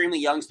was extremely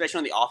young, especially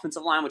on the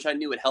offensive line, which I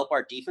knew would help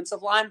our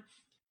defensive line.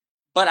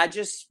 But I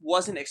just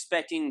wasn't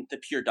expecting the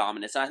pure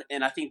dominance.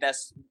 And I think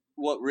that's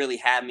what really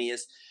had me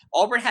is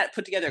Auburn had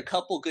put together a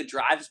couple good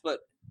drives, but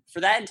for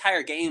that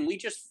entire game, we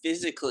just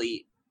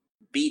physically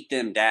beat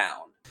them down.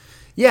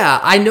 Yeah,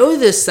 I know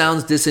this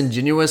sounds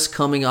disingenuous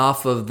coming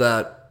off of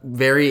that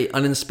very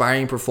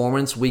uninspiring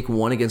performance week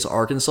 1 against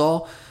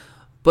Arkansas,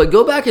 but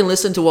go back and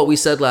listen to what we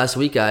said last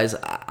week, guys.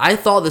 I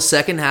thought the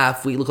second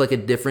half we looked like a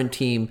different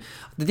team.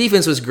 The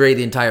defense was great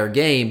the entire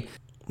game,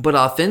 but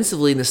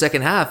offensively in the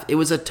second half, it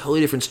was a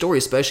totally different story,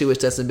 especially with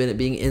Stetson Bennett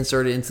being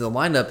inserted into the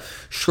lineup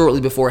shortly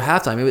before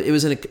halftime.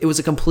 It was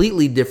a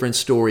completely different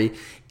story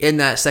in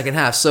that second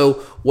half. So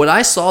what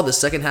I saw the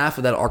second half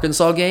of that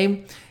Arkansas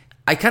game,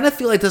 I kind of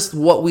feel like that's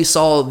what we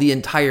saw the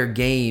entire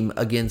game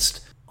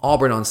against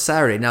Auburn on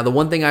Saturday. Now, the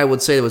one thing I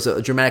would say that was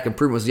a dramatic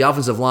improvement was the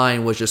offensive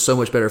line was just so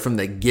much better from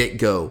the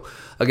get-go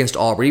against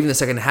Auburn. Even the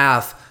second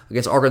half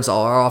against Arkansas,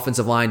 our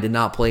offensive line did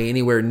not play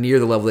anywhere near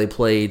the level they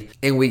played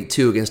in week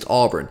 2 against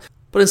Auburn.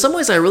 But in some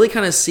ways, I really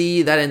kind of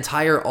see that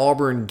entire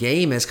Auburn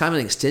game as kind of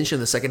an extension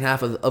of the second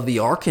half of the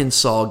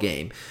Arkansas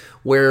game,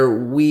 where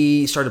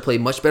we started to play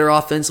much better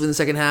offensively in the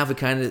second half. We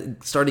kind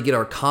of started to get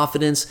our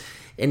confidence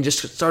and just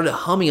started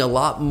humming a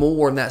lot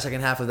more in that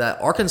second half of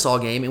that Arkansas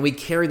game, and we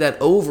carried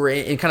that over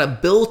and kind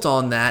of built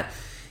on that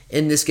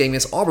in this game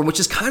against Auburn, which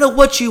is kind of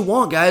what you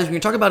want, guys. When you're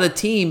talking about a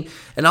team,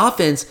 an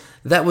offense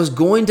that was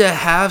going to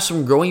have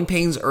some growing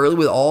pains early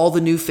with all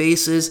the new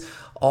faces,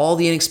 all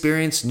the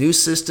inexperience, new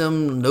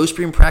system, no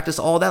spring practice,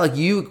 all that. Like,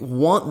 you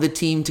want the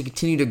team to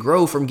continue to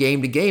grow from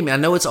game to game. And I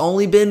know it's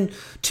only been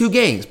 2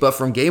 games, but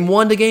from game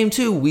 1 to game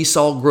 2, we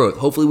saw growth.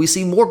 Hopefully we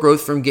see more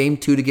growth from game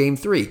 2 to game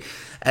 3.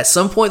 At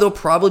some point, there'll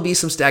probably be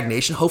some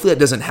stagnation. Hopefully that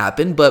doesn't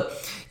happen. But,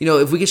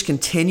 if we just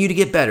continue to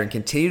get better and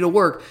continue to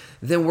work,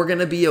 then we're going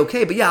to be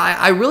okay. But yeah,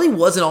 I really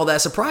wasn't all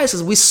that surprised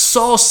because we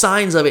saw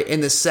signs of it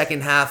in the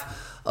second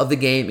half of the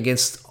game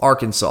against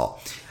Arkansas.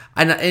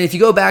 And if you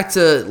go back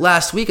to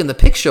last week in the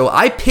pick show,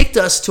 I picked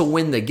us to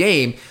win the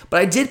game, but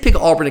I did pick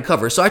Auburn to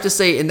cover. So I have to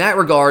say, in that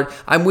regard,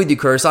 I'm with you,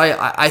 Curtis.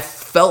 I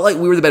felt like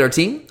we were the better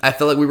team. I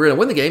felt like we were going to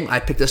win the game.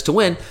 I picked us to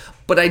win,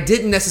 but I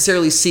didn't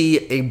necessarily see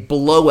a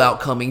blowout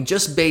coming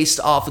just based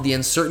off of the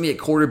uncertainty at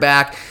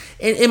quarterback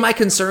and my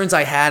concerns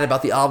I had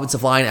about the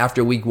offensive line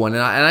after week 1.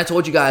 And I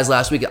told you guys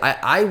last week,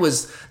 I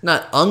was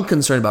not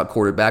unconcerned about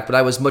quarterback, but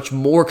I was much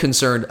more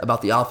concerned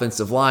about the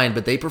offensive line.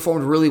 But they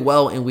performed really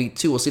well in week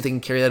 2. We'll see if they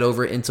can carry that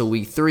over into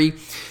week 3.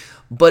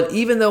 But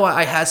even though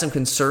I had some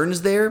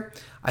concerns there,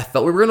 I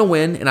felt we were going to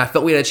win, and I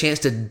felt we had a chance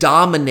to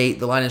dominate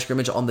the line of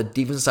scrimmage on the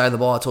defensive side of the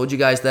ball. I told you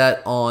guys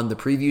that on the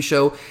preview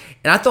show,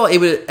 and I thought it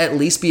would at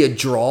least be a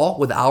draw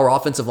with our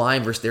offensive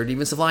line versus their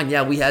defensive line.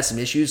 Yeah, we had some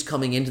issues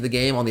coming into the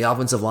game on the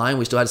offensive line.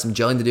 We still had some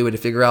gelling to do to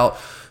figure out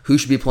who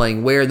should be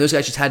playing where, and those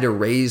guys just had to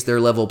raise their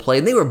level of play,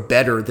 and they were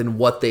better than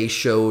what they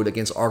showed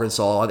against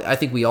Arkansas. I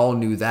think we all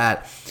knew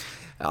that.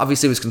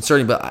 Obviously, it was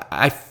concerning, but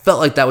I felt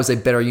like that was a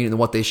better unit than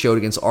what they showed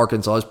against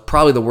Arkansas. It was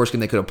probably the worst game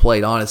they could have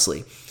played,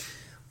 honestly.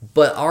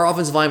 But our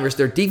offensive line versus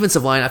their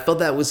defensive line, I felt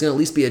that was going to at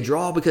least be a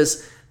draw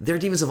because their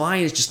defensive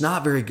line is just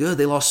not very good.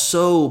 They lost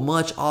so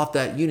much off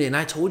that unit. And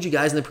I told you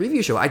guys in the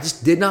preview show, I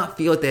just did not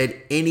feel like they had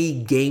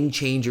any game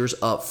changers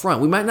up front.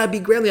 We might not be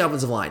great on the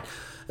offensive line,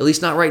 at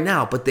least not right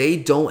now, but they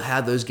don't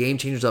have those game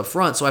changers up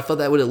front. So I felt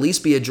that would at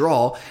least be a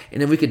draw.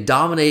 And then we could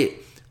dominate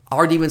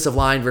our defensive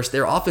line versus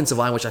their offensive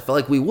line, which I felt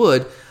like we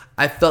would.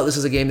 I felt this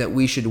is a game that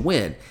we should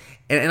win.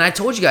 And I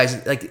told you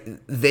guys, like,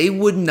 they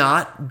would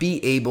not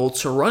be able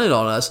to run it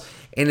on us.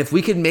 And if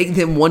we could make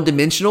them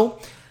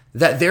one-dimensional,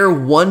 that their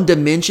one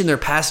dimension, their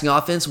passing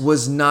offense,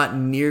 was not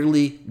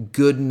nearly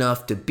good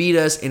enough to beat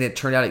us, and it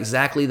turned out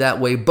exactly that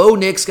way. Bo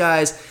Nix,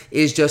 guys,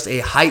 is just a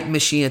hype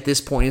machine at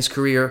this point in his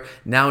career,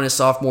 now in his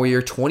sophomore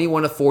year,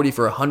 21 of 40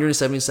 for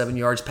 177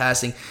 yards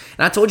passing.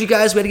 And I told you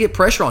guys we had to get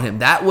pressure on him.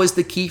 That was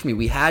the key for me.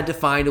 We had to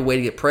find a way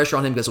to get pressure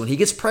on him because when he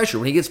gets pressure,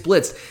 when he gets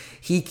blitzed,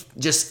 he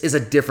just is a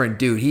different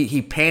dude.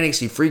 He panics,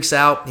 he freaks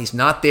out, he's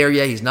not there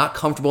yet, he's not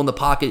comfortable in the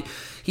pocket.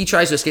 He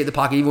tries to escape the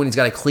pocket even when he's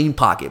got a clean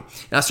pocket.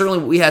 Now, certainly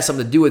we had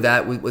something to do with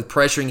that, with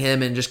pressuring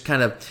him and just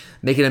kind of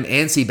making him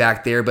antsy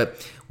back there.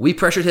 But we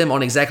pressured him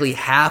on exactly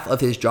half of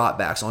his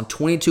dropbacks. On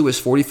 22 of his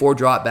 44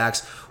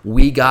 dropbacks,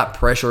 we got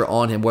pressure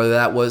on him. Whether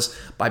that was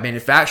by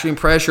manufacturing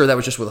pressure, or that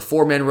was just with a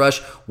 4-man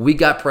rush, we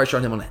got pressure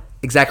on him on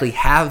exactly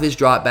half of his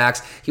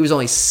dropbacks. He was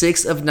only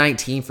 6 of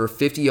 19 for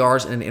 50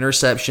 yards and an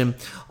interception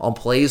on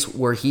plays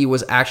where he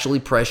was actually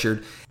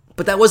pressured.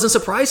 But that wasn't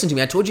surprising to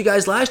me. I told you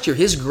guys last year,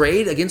 his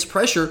grade against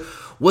pressure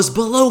was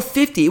below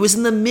 50. It was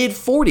in the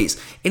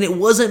mid-40s, and it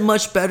wasn't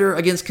much better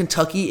against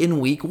Kentucky in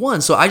week 1.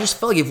 So I just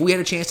felt like if we had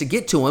a chance to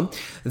get to him,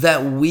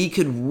 that we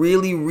could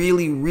really,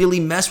 really, really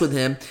mess with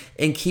him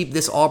and keep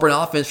this Auburn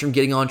offense from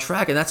getting on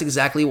track, and that's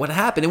exactly what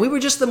happened. And we were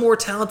just the more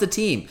talented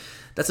team.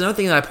 That's another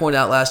thing that I pointed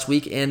out last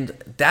week, and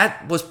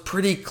that was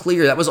pretty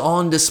clear. That was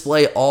on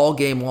display all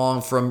game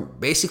long from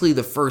basically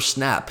the first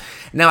snap.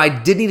 Now, I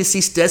did need to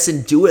see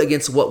Stetson do it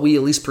against what we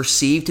at least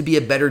perceive to be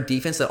a better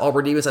defense. That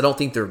Auburn defense, I don't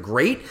think they're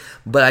great,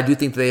 but I do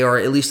think they are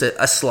at least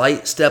a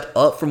slight step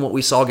up from what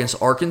we saw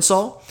against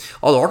Arkansas.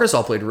 Although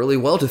Arkansas played really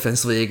well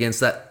defensively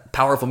against that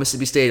powerful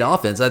Mississippi State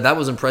offense. That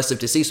was impressive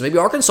to see. So maybe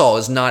Arkansas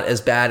is not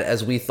as bad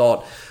as we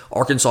thought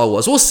Arkansas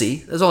was. We'll see.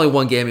 There's only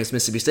one game against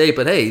Mississippi State,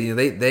 but hey,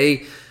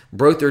 they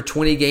broke their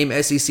 20-game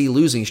SEC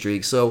losing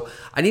streak. So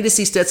I need to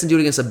see Stetson do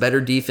it against a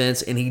better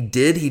defense, and he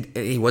did.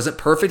 He wasn't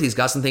perfect. He's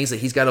got some things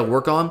that he's got to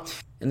work on.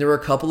 And there were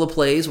a couple of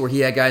plays where he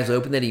had guys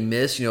open that he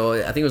missed.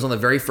 I think it was on the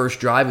very first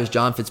drive. It was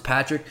John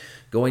Fitzpatrick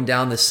going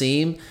down the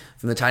seam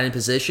from the tight end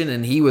position,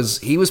 and he was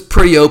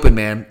pretty open,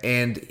 man.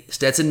 And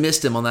Stetson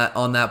missed him on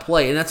that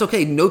play, and that's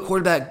okay. No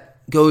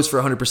quarterback goes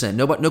for 100%.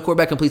 No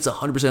quarterback completes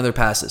 100% of their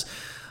passes.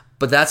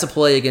 But that's a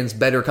play against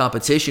better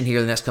competition here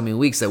in the next coming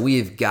weeks that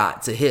we've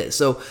got to hit.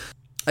 So,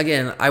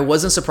 again, I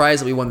wasn't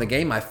surprised that we won the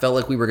game. I felt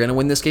like we were going to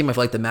win this game. I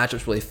felt like the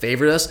matchups really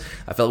favored us.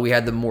 I felt like we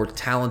had the more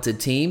talented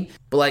team.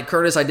 But like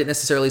Curtis, I didn't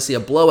necessarily see a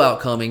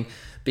blowout coming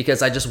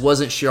because I just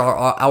wasn't sure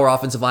our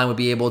offensive line would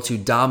be able to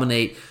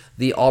dominate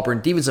the Auburn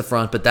defensive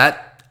front. But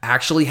that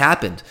actually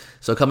happened.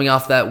 So coming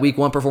off that week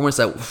 1 performance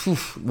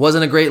that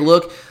wasn't a great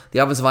look, the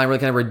offensive line really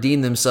kind of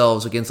redeemed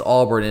themselves against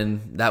Auburn.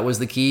 And that was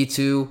the key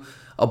to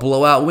a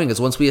blowout win,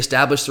 because once we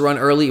established the run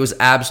early, it was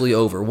absolutely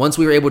over. Once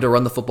we were able to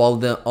run the football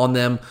on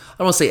them, I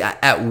don't want to say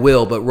at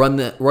will, but run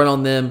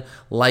on them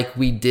like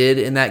we did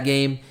in that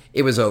game,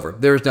 it was over.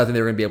 There was nothing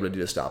they were going to be able to do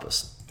to stop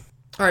us.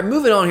 All right,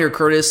 moving on here,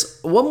 Curtis.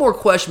 One more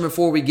question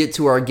before we get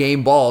to our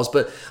game balls,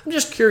 but I'm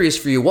just curious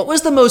for you. What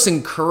was the most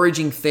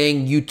encouraging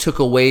thing you took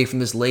away from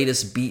this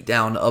latest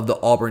beatdown of the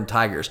Auburn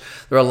Tigers?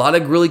 There are a lot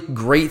of really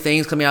great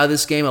things coming out of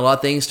this game, a lot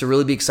of things to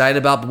really be excited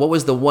about, but what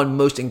was the one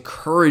most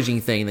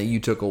encouraging thing that you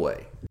took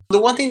away? The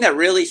one thing that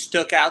really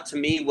stuck out to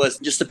me was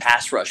just the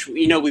pass rush.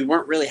 We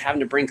weren't really having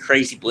to bring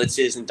crazy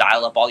blitzes and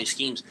dial up all these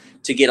schemes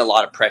to get a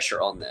lot of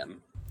pressure on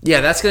them.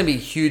 Yeah, that's going to be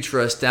huge for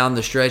us down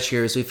the stretch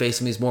here as we face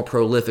some of these more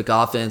prolific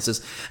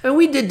offenses. And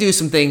we did do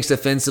some things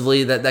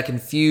defensively that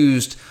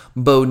confused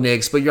Bo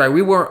Nix. But you're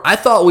right, I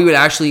thought we would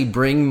actually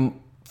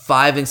bring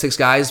 5 and 6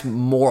 guys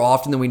more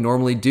often than we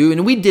normally do.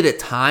 And we did at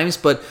times,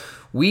 but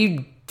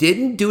we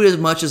didn't do it as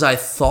much as I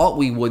thought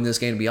we would in this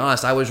game, to be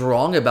honest. I was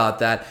wrong about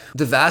that.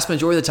 The vast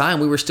majority of the time,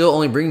 we were still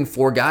only bringing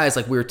 4 guys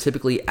like we were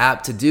typically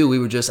apt to do. We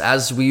were just,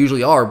 as we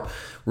usually are,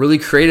 really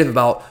creative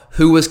about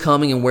who was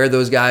coming and where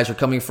those guys were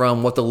coming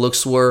from, what the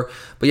looks were.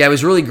 But yeah, it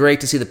was really great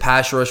to see the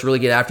pass rush really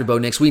get after Bo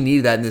Nix. We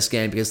needed that in this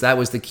game because that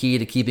was the key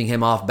to keeping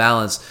him off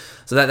balance.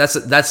 So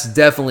that's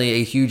definitely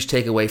a huge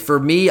takeaway. For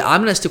me,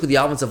 I'm going to stick with the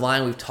offensive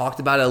line. We've talked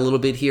about it a little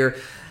bit here.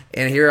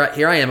 And here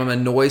I am. I'm going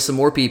to annoy some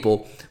more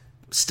people.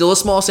 Still a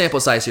small sample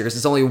size here because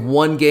it's only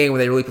one game where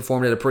they really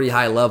performed at a pretty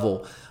high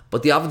level.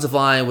 But the offensive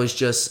line was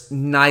just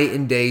night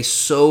and day,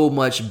 so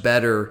much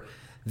better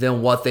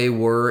than what they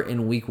were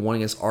in week 1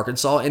 against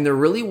Arkansas. And there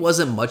really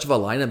wasn't much of a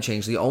lineup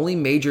change. The only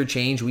major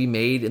change we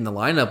made in the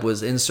lineup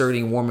was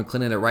inserting Warren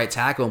McClendon at right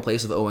tackle in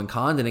place of Owen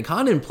Condon. And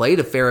Condon played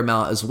a fair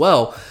amount as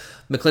well.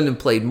 McClendon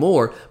played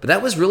more, but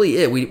that was really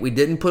it. We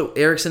didn't put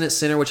Erickson at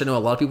center, which I know a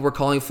lot of people were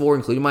calling for,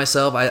 including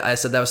myself. I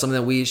said that was something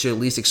that we should at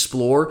least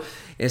explore. And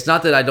it's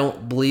not that I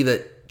don't believe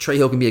that Trey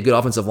Hill can be a good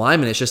offensive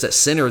lineman. It's just that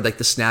center, like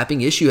the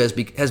snapping issue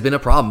has been a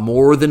problem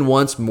more than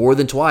once, more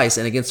than twice.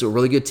 And against a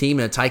really good team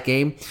in a tight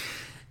game,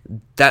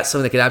 that's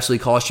something that could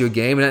absolutely cost you a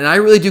game. And I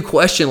really do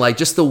question, like,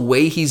 just the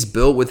way he's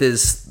built with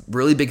his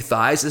really big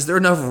thighs. Is there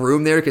enough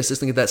room there to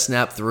consistently get that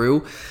snap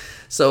through?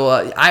 So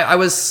I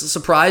was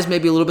surprised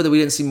maybe a little bit that we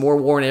didn't see more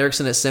Warren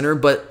Erickson at center.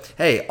 But,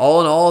 hey, all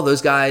in all,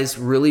 those guys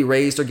really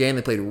raised their game.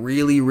 They played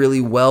really,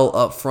 really well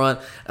up front.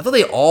 I thought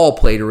they all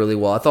played really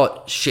well. I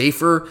thought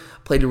Schaefer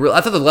played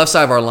I thought the left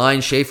side of our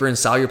line, Schaefer and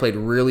Salyer, played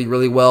really,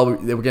 really well.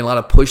 They were getting a lot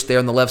of push there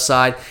on the left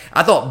side.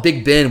 I thought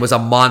Big Ben was a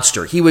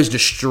monster. He was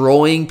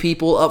destroying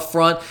people up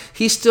front.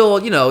 He's still,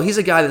 he's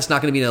a guy that's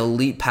not going to be an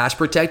elite pass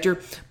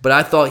protector, but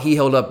I thought he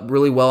held up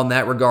really well in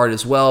that regard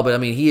as well. But,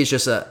 he is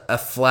just a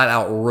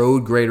flat-out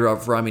road grader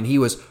up front. He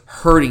was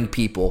hurting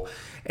people.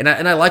 And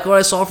I like what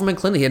I saw from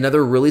McClendon. He had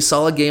another really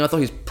solid game. I thought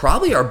he was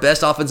probably our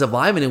best offensive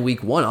lineman in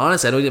week 1.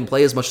 Honestly, I know he didn't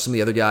play as much as some of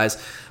the other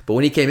guys. But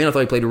when he came in, I thought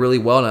he played really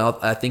well. And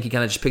I think he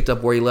kind of just picked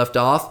up where he left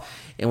off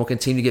and will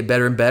continue to get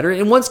better and better.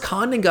 And once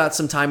Condon got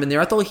some time in there,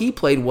 I thought he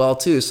played well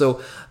too.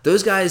 So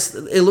those guys,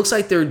 it looks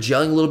like they're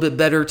gelling a little bit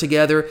better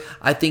together.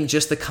 I think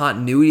just the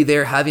continuity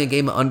there, having a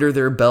game under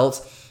their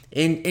belt,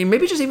 and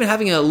maybe just even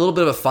having a little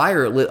bit of a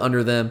fire lit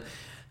under them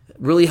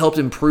really helped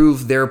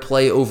improve their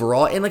play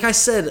overall. And like I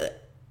said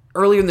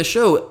earlier in the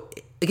show,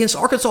 against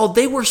Arkansas,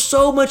 they were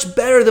so much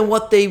better than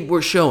what they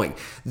were showing.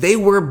 They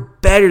were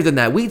better than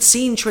that. We'd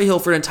seen Trey Hill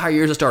for an entire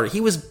year as a starter.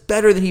 He was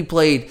better than he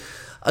played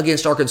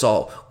against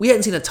Arkansas. We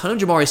hadn't seen a ton of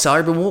Jamari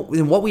Salyer, but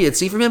in what we had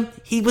seen from him,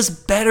 he was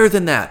better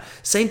than that.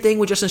 Same thing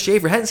with Justin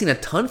Schaefer. Hadn't seen a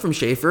ton from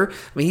Schaefer. I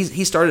mean,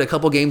 he started a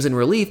couple games in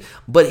relief,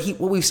 but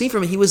what we've seen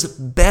from him, he was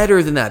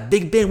better than that.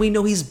 Big Ben, we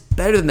know he's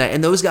better than that.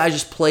 And those guys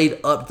just played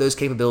up those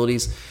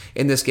capabilities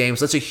in this game.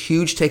 So that's a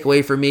huge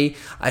takeaway for me.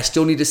 I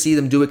still need to see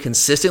them do it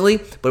consistently,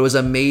 but it was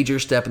a major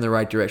step in the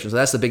right direction. So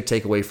that's the big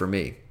takeaway for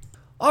me.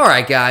 All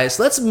right, guys,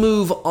 let's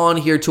move on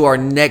here to our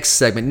next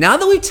segment. Now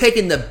that we've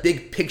taken the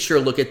big picture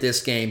look at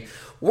this game,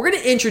 we're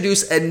going to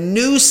introduce a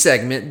new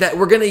segment that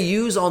we're going to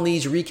use on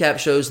these recap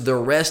shows the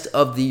rest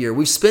of the year.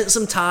 We've spent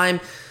some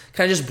time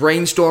kind of just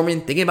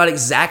brainstorming, thinking about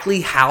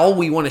exactly how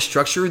we want to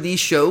structure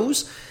these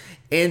shows.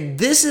 And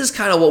this is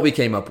kind of what we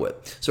came up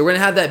with. So we're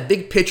going to have that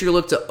big picture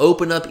look to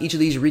open up each of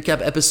these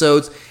recap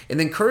episodes. And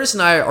then Curtis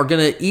and I are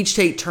going to each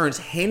take turns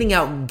handing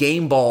out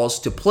game balls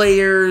to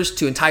players,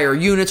 to entire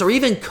units, or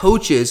even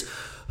coaches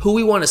who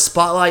we want to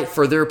spotlight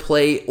for their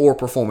play or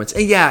performance.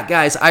 And yeah,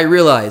 guys, I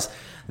realize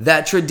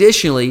that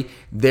traditionally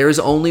there's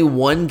only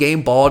one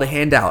game ball to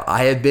hand out.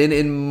 I have been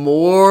in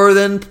more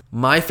than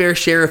my fair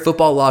share of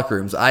football locker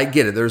rooms. I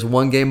get it. There's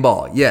one game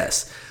ball.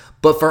 Yes.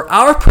 But for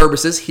our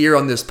purposes here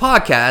on this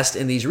podcast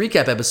in these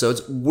recap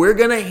episodes, we're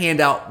going to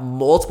hand out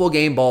multiple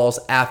game balls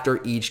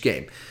after each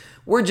game.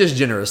 We're just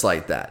generous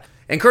like that.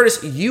 And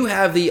Curtis, you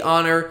have the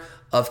honor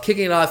of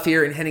kicking it off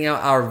here and handing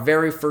out our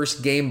very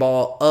first game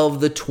ball of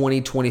the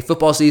 2020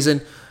 football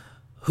season.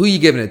 Who are you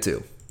giving it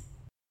to?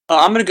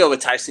 I'm going to go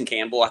with Tyson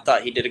Campbell. I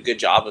thought he did a good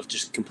job of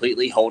just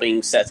completely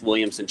holding Seth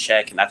Williams in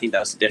check, and I think that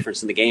was the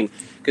difference in the game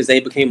because they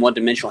became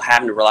one-dimensional,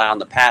 having to rely on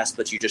the pass,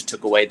 but you just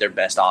took away their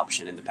best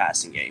option in the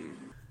passing game.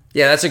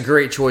 Yeah, that's a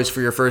great choice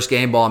for your first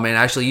game ball, man.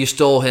 Actually, you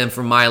stole him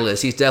from my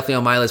list. He's definitely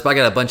on my list, but I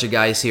got a bunch of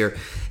guys here.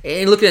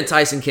 And looking at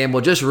Tyson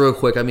Campbell, just real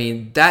quick, I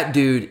mean, that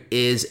dude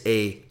is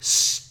a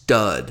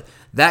stud.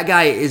 That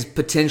guy is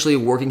potentially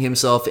working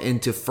himself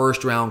into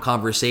first-round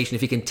conversation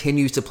if he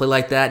continues to play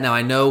like that. Now,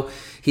 I know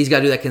he's got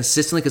to do that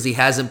consistently because he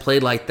hasn't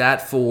played like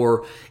that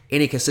for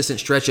any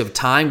consistent stretch of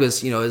time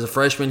because, as a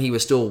freshman, he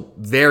was still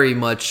very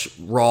much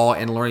raw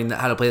and learning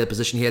how to play that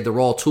position. He had the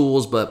raw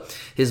tools, but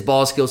his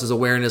ball skills, his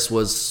awareness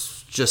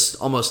was just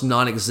almost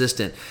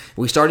non-existent.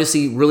 We started to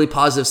see really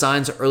positive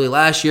signs early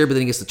last year, but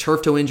then he gets the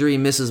turf toe injury. He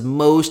misses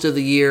most of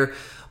the year.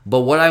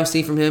 But what I've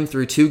seen from him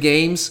through 2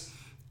 games,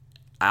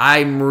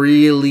 I'm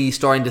really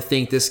starting to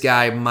think this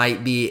guy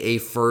might be a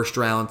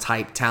first-round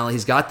type talent.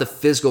 He's got the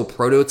physical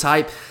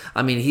prototype.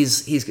 I mean,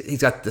 he's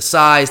got the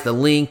size, the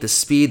length, the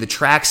speed, the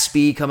track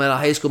speed coming out of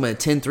high school. Man, a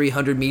 10-3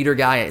 100-meter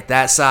guy at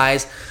that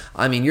size.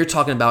 I mean, you're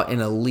talking about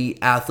an elite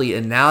athlete.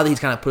 And now that he's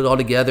kind of put it all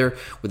together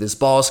with his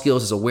ball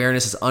skills, his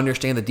awareness, his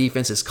understanding the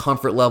defense, his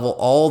comfort level,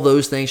 all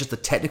those things, just the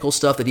technical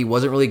stuff that he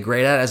wasn't really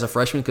great at as a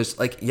freshman. Because,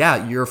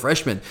 you're a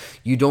freshman.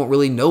 You don't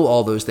really know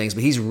all those things.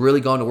 But he's really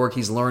gone to work.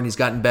 He's learned. He's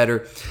gotten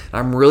better.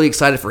 I'm really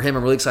excited for him.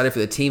 I'm really excited for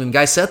the team. And,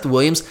 guys, Seth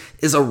Williams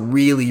is a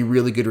really,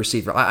 really good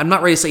receiver. I'm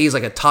not ready to say he's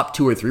like a top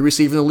 2 or 3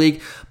 receiver in the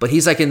league, but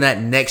he's like in that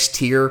next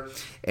tier.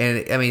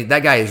 And, I mean,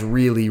 that guy is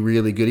really,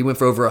 really good. He went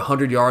for over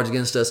 100 yards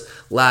against us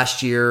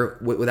last year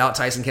without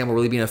Tyson Campbell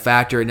really being a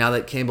factor. And now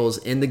that Campbell's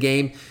in the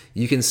game,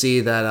 you can see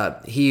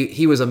that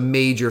he was a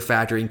major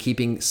factor in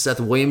keeping Seth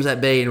Williams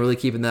at bay and really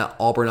keeping that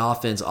Auburn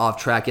offense off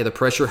track. Yeah, the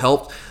pressure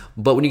helped.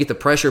 But when you get the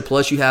pressure,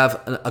 plus you have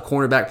a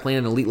cornerback playing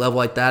at an elite level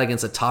like that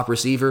against a top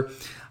receiver,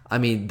 I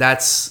mean,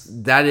 that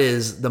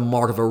is the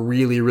mark of a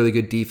really, really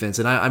good defense.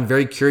 And I'm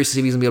very curious to see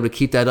if he's going to be able to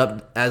keep that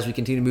up as we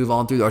continue to move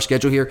on through our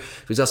schedule here.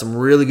 We've got some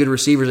really good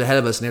receivers ahead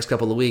of us the next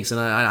couple of weeks. And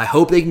I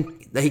hope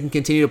that he can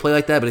continue to play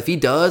like that. But if he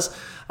does,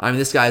 I mean,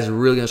 this guy is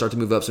really going to start to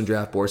move up some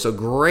draft boards. So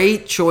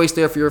great choice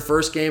there for your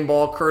first game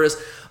ball,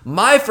 Curtis.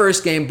 My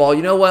first game ball,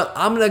 you know what?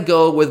 I'm going to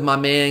go with my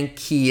man,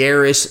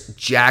 Kearis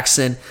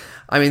Jackson.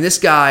 I mean, this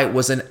guy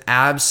was an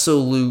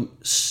absolute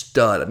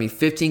stud. I mean,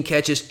 15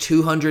 catches,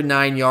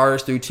 209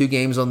 yards through 2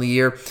 games on the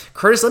year.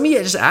 Curtis, let me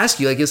just ask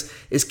you, is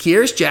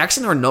Kearis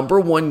Jackson our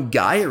number 1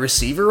 guy at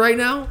receiver right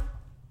now?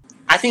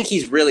 I think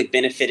he's really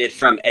benefited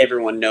from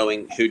everyone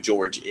knowing who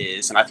George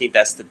is, and I think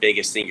that's the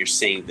biggest thing you're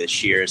seeing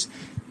this year is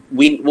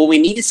we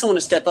needed someone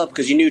to step up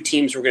because you knew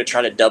teams were going to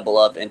try to double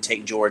up and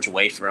take George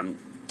away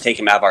take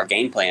him out of our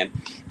game plan,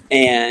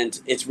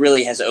 and it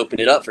really has opened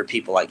it up for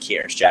people like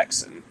Kearis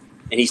Jackson.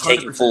 And he's 100%.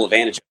 Taking full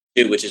advantage of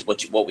it, too, which is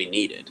what we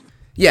needed.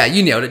 Yeah,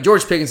 you nailed it.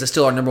 George Pickens is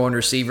still our number 1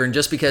 receiver, and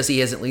just because he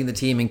hasn't leading the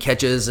team in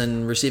catches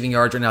and receiving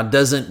yards right now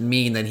doesn't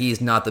mean that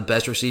he's not the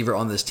best receiver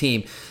on this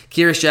team.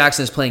 Kearis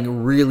Jackson is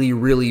playing really,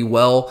 really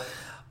well,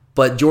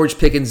 but George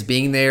Pickens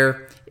being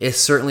there is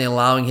certainly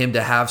allowing him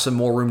to have some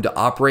more room to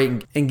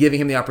operate and giving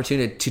him the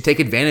opportunity to take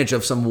advantage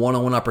of some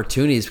one-on-one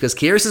opportunities because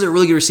Kearis is a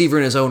really good receiver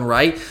in his own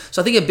right. So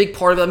I think a big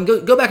part of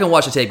it, go back and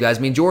watch the tape, guys.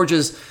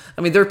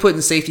 I mean, they're putting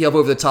safety help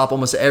over the top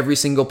almost every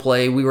single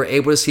play. We were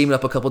able to scheme it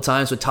up a couple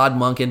times with Todd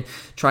Monken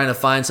trying to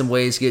find some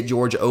ways to get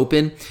George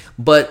open.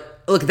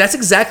 But look, that's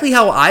exactly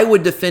how I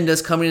would defend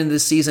us coming into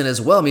this season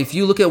as well. I mean, if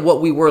you look at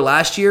what we were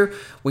last year,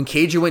 when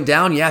Cager went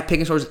down, yeah,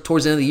 Pickens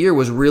towards the end of the year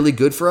was really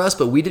good for us,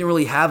 but we didn't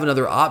really have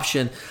another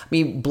option. I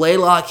mean,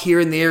 Blaylock here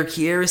and there,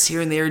 Kearis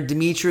here and there,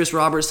 Demetrius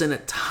Robertson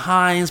at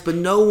times, but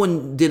no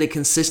one did it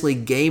consistently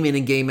game in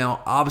and game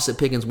out opposite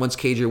Pickens once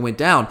Cager went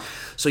down.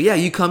 So yeah,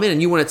 you come in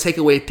and you want to take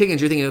away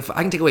Pickens. You're thinking, if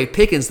I can take away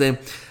Pickens, then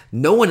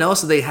no one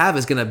else that they have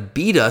is going to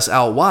beat us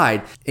out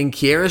wide. And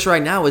Kearis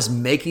right now is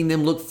making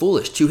them look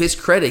foolish. To his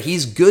credit,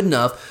 he's good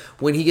enough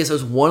when he gets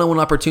those one-on-one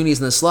opportunities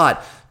in the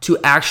slot to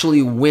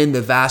actually win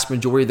the vast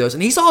majority of those.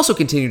 And he's also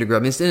continued to grow.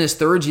 I mean, it's in his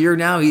third year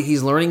now.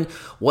 He's learning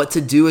what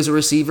to do as a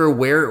receiver,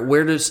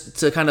 where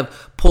to kind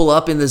of pull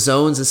up in the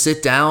zones and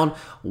sit down,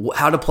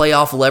 how to play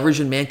off leverage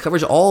and man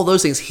coverage, all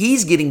those things.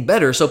 He's getting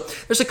better. So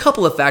there's a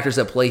couple of factors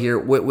that play here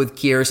with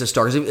Kearis as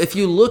starters. If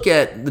you look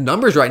at the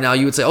numbers right now,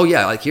 you would say, oh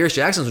yeah, like Kearis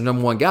Jackson's the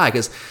number one guy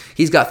because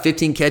he's got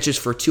 15 catches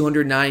for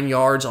 209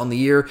 yards on the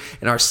year.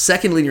 And our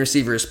second leading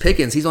receiver is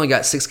Pickens. He's only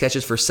got 6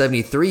 catches for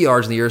 73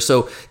 yards in the year.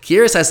 So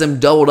Kearis has them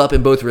doubled up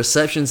in both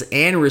receptions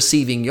and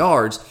receiving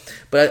yards.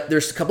 But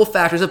there's a couple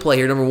factors at play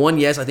here. Number one,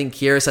 yes, I think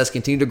Kearis has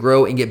continued to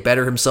grow and get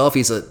better himself.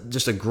 He's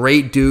just a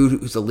great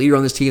dude who's a leader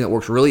on this team that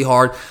works really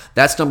hard.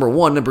 That's number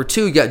one. Number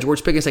two, you got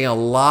George Pickens taking a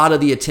lot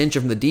of the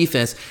attention from the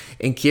defense,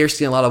 and Kearis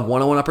getting a lot of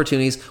one-on-one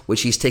opportunities,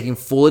 which he's taking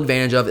full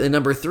advantage of. And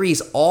number three,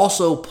 he's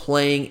also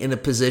playing in a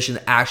position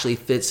that actually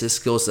fits his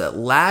skill set.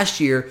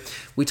 Last year,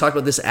 we talked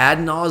about this ad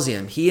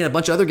nauseum. He and a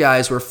bunch of other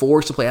guys were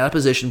forced to play out of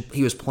position.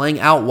 He was playing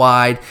out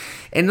wide.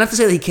 And not to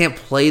say that he can't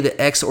play the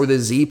X or the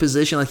Z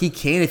position. Like, he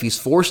can if he's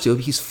forced to.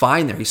 He's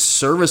fine there. He's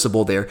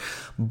serviceable there.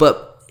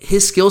 But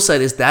his skill set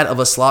is that of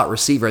a slot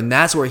receiver, and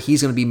that's where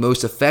he's going to be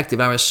most effective.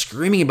 And I was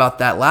screaming about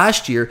that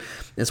last year.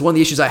 It's one of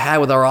the issues I had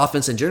with our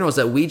offense in general is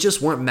that we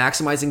just weren't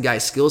maximizing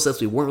guys' skill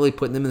sets. We weren't really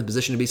putting them in the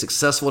position to be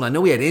successful. And I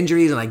know we had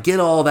injuries, and I get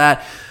all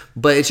that.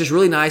 But it's just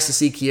really nice to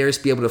see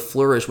Kearis be able to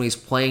flourish when he's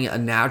playing a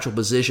natural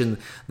position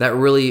that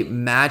really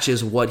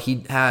matches what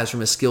he has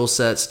from a skill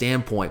set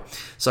standpoint.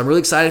 So I'm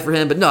really excited for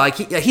him. But no,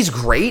 he's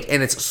great,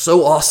 and it's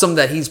so awesome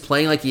that he's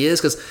playing like he is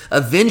because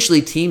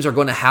eventually teams are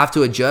going to have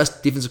to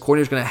adjust. Defensive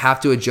coordinators are going to have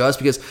to adjust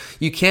because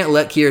you can't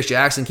let Kearis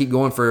Jackson keep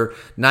going for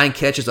 9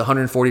 catches,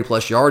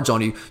 140-plus yards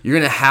on you. You're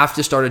going to have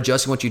to start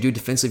adjusting what you do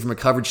defensively from a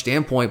coverage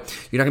standpoint.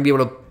 You're not going to be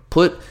able to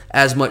put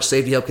as much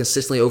safety help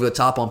consistently over the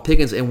top on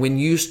Pickens. And when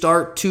you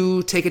start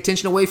to take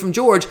attention away from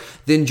George,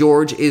 then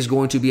George is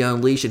going to be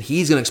unleashed and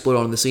he's going to explode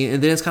on the scene.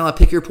 And then it's kind of like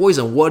pick your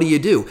poison. What do you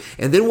do?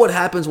 And then what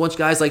happens once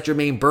guys like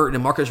Jermaine Burton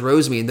and Marcus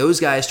Rosemy and those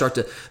guys start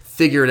to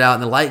figure it out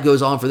and the light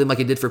goes on for them like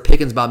it did for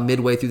Pickens about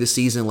midway through the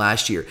season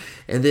last year.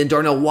 And then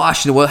Darnell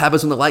Washington, what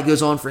happens when the light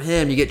goes on for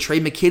him? You get Trey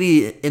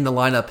McKitty in the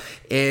lineup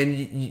and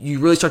you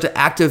really start to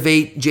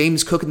activate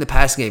James Cook in the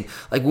passing game.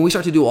 Like when we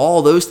start to do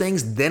all those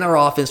things, then our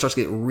offense starts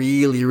to get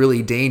really,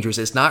 really dangerous.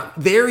 It's not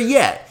there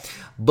yet,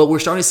 but we're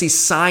starting to see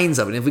signs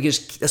of it. And if we can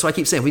just, that's why I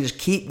keep saying, if we just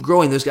keep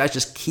growing, those guys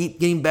just keep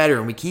getting better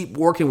and we keep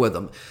working with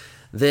them,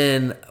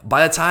 then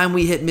by the time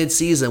we hit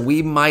midseason,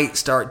 we might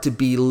start to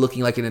be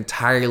looking like an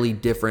entirely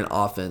different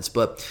offense.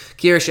 But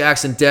Kearis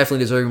Jackson definitely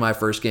deserving my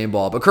first game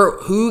ball. But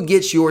Kurt, who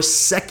gets your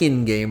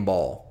second game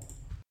ball?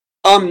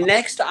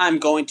 Next, I'm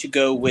going to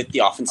go with the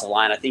offensive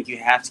line. I think you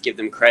have to give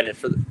them credit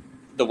for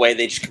the way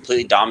they just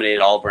completely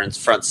dominated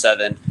Auburn's front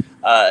seven.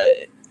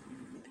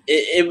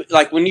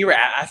 Like when you were,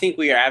 I think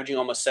we were averaging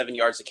almost 7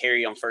 yards a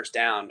carry on first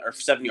down, or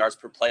 7 yards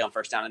per play on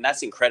first down, and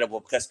that's incredible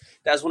because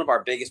that was one of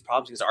our biggest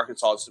problems against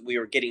Arkansas. We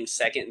were getting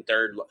second and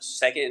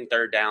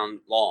third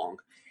down long,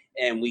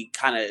 and we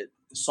kind of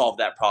solved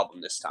that problem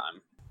this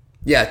time.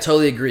 Yeah,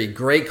 totally agree.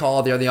 Great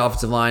call there on the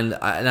offensive line.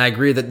 And I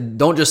agree that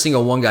don't just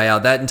single one guy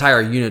out. That entire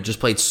unit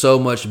just played so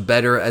much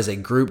better as a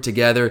group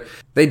together.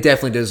 They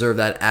definitely deserve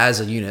that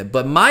as a unit.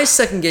 But my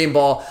second game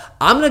ball,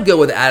 I'm going to go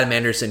with Adam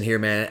Anderson here,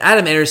 man.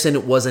 Adam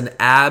Anderson was an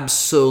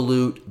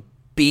absolute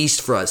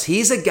beast for us.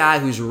 He's a guy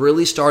who's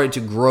really started to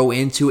grow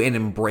into and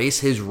embrace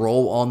his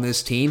role on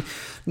this team.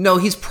 No,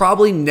 he's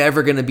probably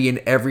never going to be an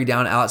every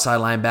down outside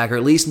linebacker,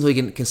 at least until he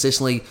can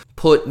consistently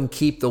put and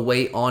keep the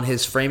weight on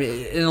his frame.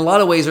 In a lot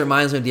of ways, it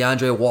reminds me of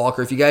DeAndre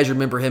Walker. If you guys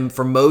remember him,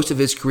 for most of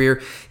his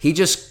career, he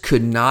just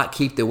could not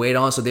keep the weight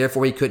on, so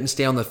therefore he couldn't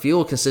stay on the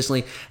field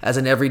consistently as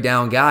an every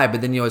down guy.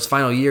 But then, his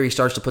final year, he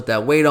starts to put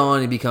that weight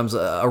on. He becomes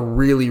a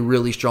really,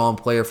 really strong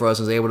player for us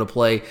and is able to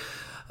play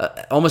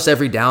almost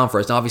every down for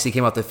us. Now, obviously, he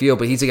came out the field,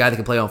 but he's a guy that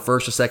can play on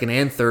first or second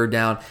and third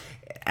down.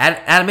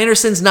 Adam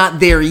Anderson's not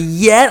there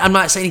yet. I'm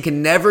not saying he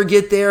can never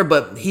get there,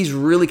 but he's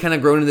really kind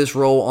of grown into this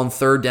role on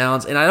third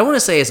downs. And I don't want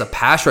to say as a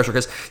pass rusher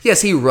because,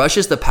 yes, he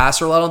rushes the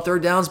passer a lot on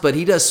third downs, but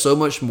he does so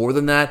much more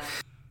than that.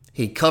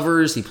 He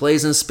covers, he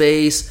plays in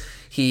space,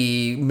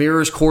 he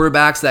mirrors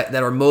quarterbacks that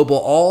are mobile,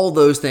 all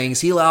those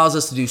things. He allows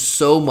us to do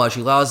so much.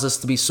 He allows us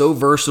to be so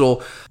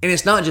versatile. And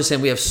it's not just him.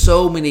 We have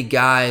so many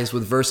guys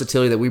with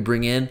versatility that we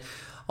bring in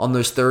on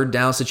those third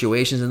down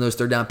situations and those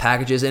third down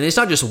packages. And it's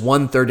not just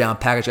one third down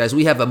package, guys.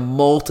 We have a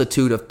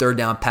multitude of third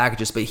down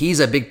packages, but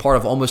he's a big part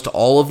of almost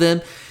all of them.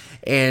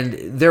 And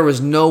there was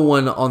no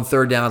one on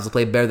third downs that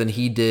played better than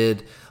he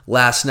did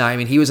last night. I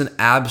mean, he was an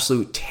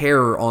absolute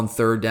terror on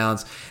third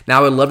downs. Now,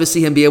 I would love to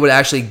see him be able to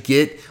actually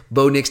get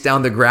Bo Nix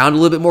down the ground a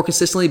little bit more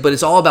consistently, but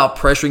it's all about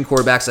pressuring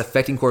quarterbacks,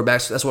 affecting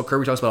quarterbacks. That's what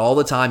Kirby talks about all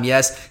the time.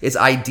 Yes, it's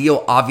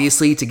ideal,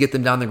 obviously, to get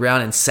them down the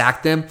ground and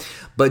sack them,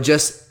 but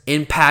just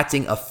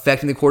impacting,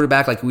 affecting the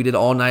quarterback like we did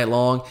all night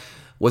long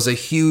was a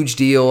huge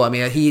deal. I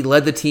mean, he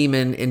led the team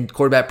in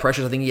quarterback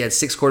pressures. I think he had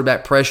 6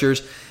 quarterback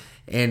pressures.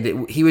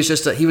 And he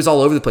was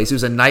all over the place. He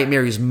was a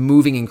nightmare. He was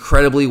moving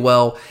incredibly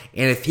well.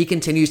 And if he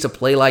continues to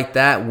play like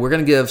that, we're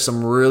going to give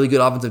some really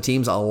good offensive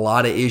teams a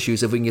lot of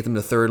issues if we can get them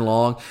to third and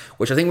long,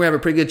 which I think we have a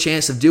pretty good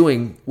chance of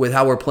doing with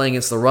how we're playing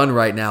against the run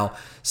right now.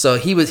 So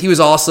he was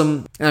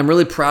awesome. And I'm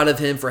really proud of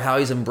him for how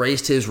he's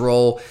embraced his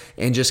role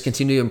and just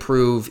continue to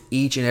improve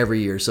each and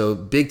every year. So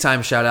big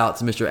time shout out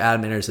to Mr.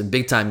 Adam Anderson.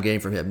 Big time game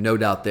from him, no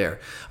doubt there.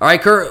 All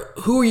right, Kurt,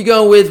 who are you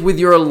going with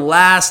your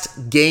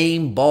last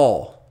game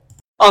ball?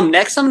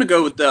 Next, I'm going to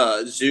go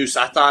with Zeus.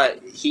 I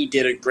thought he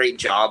did a great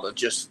job of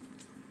just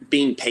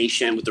being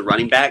patient with the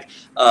running back,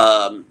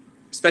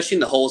 especially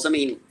in the holes. I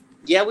mean,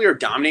 yeah, we were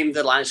dominating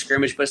the line of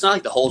scrimmage, but it's not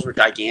like the holes were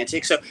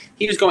gigantic. So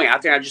he was going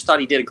out there, and I just thought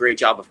he did a great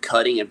job of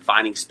cutting and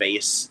finding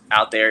space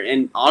out there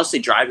and honestly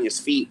driving his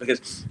feet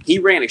because he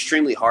ran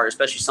extremely hard,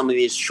 especially some of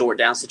these short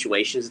down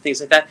situations and things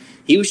like that.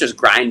 He was just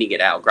grinding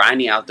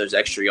out those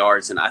extra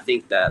yards, and I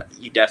think that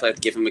you definitely have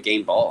to give him a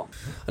game ball.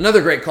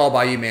 Another great call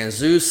by you, man.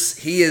 Zeus,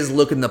 he is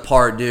looking the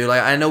part, dude.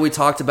 Like, I know we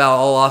talked about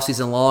all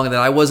offseason long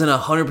that I wasn't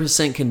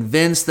 100%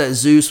 convinced that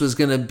Zeus was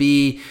going to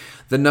be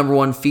the number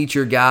one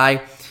feature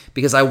guy,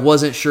 because I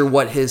wasn't sure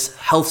what his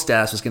health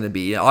status was going to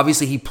be.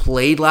 Obviously, he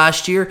played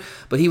last year,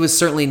 but he was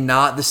certainly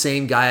not the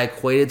same guy I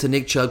equated to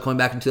Nick Chubb coming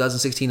back in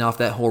 2016 off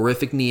that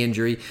horrific knee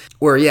injury,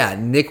 where, yeah,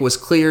 Nick was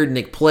cleared,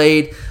 Nick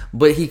played,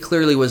 but he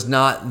clearly was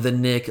not the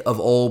Nick of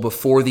old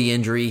before the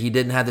injury. He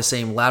didn't have the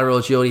same lateral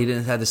agility. He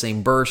didn't have the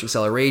same burst,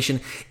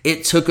 acceleration.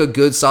 It took a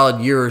good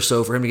solid year or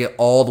so for him to get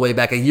all the way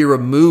back, a year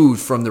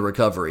removed from the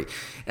recovery.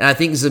 And I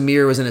think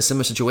Zamir was in a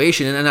similar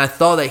situation, and I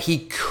thought that he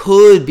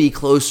could be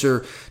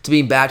closer to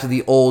being back to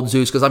the old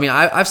Zeus. Because, I mean,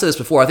 I've said this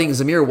before. I think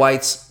Zamir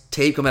White's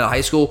tape coming out of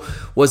high school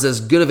was as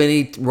good of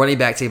any running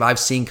back tape I've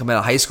seen come out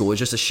of high school. It's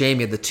just a shame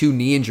he had the 2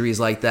 knee injuries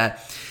like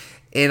that.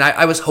 And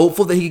I was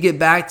hopeful that he could get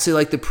back to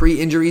like the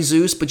pre-injury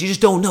Zeus, but you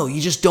just don't know.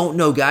 You just don't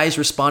know. Guys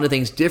respond to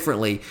things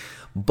differently.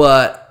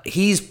 But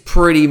he's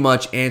pretty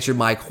much answered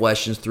my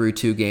questions through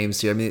 2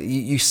 games here. I mean,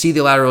 you see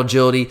the lateral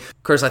agility.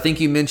 Curtis, I think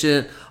you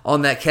mentioned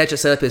on that catch that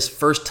set up his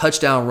first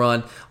touchdown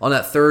run on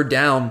that third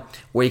down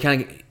where he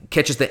kind of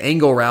catches the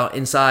angle route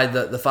inside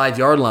the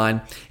 5-yard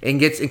line and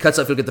cuts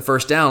up to get the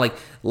first down. Like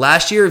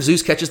last year, if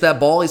Zeus catches that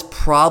ball, he's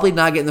probably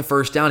not getting the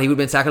first down. He would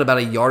have been tackled about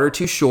a yard or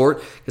 2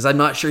 short because I'm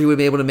not sure he would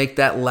be able to make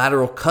that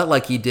lateral cut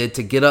like he did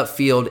to get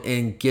upfield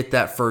and get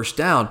that first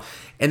down.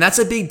 And that's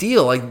a big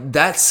deal. Like,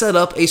 that set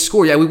up a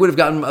score. Yeah, we would have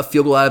gotten a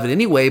field goal out of it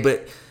anyway,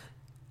 but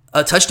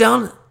a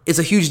touchdown is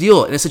a huge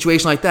deal in a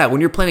situation like that.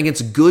 When you're playing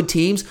against good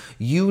teams,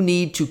 you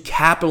need to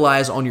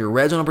capitalize on your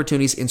red zone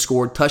opportunities and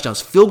score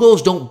touchdowns. Field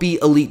goals don't beat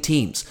elite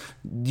teams.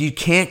 You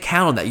can't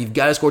count on that. You've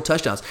got to score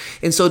touchdowns.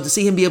 And so to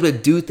see him be able to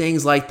do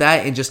things like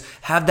that and just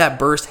have that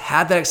burst,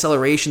 have that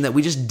acceleration that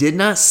we just did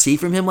not see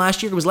from him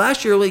last year. Because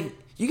last year, like,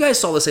 you guys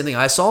saw the same thing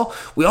I saw.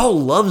 We all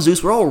love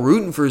Zeus. We're all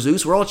rooting for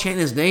Zeus. We're all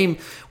chanting his name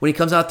when he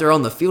comes out there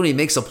on the field and he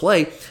makes a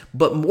play.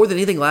 But more than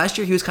anything, last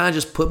year, he was kind of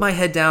just put my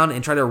head down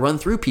and try to run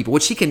through people,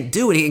 which he can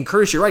do, and he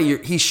encouraged you,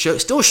 right? He's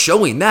still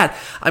showing that.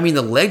 I mean,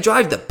 the leg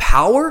drive, the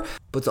power,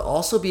 but to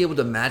also be able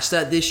to match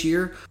that this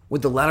year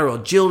with the lateral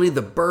agility,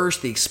 the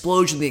burst, the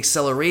explosion, the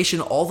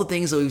acceleration, all the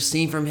things that we've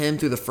seen from him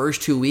through the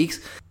first 2 weeks,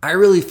 I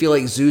really feel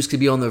like Zeus could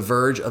be on the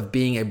verge of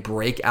being a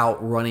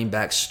breakout running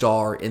back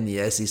star in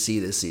the SEC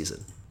this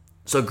season.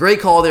 So great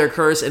call there,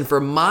 Curtis. And for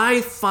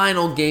my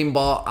final game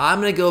ball, I'm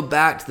going to go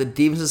back to the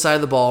defensive side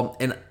of the ball,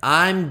 and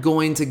I'm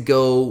going to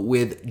go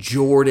with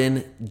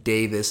Jordan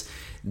Davis.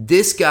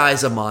 This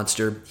guy's a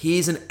monster.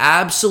 He's an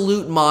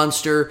absolute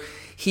monster.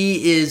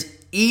 He is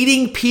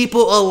eating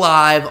people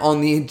alive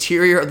on the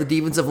interior of the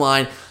defensive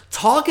line.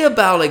 Talk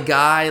about a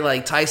guy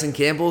like Tyson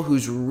Campbell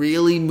who's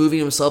really moving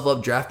himself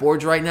up draft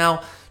boards right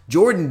now.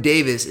 Jordan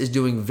Davis is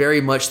doing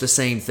very much the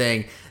same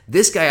thing.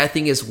 This guy, I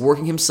think, is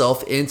working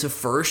himself into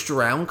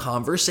first-round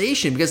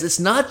conversation because it's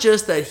not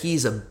just that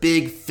he's a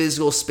big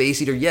physical space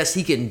eater. Yes,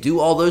 he can do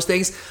all those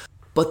things,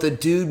 but the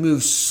dude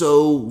moves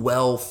so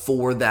well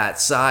for that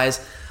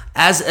size,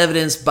 as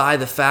evidenced by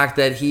the fact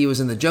that he was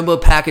in the jumbo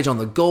package on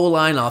the goal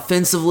line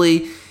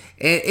offensively.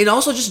 And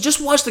also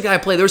just watch the guy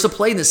play. There was a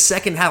play in the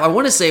second half. I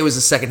want to say it was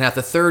the second half,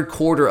 the third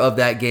quarter of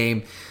that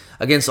game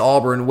against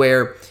Auburn,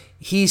 where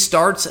he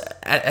starts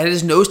at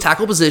his nose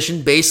tackle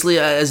position, basically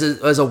as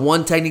a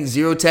one technique,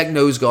 zero tech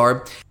nose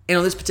guard. And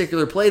on this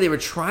particular play, they were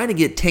trying to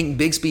get Tank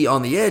Bigsby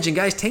on the edge. And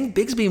guys, Tank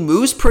Bigsby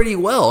moves pretty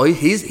well.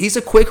 He's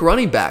a quick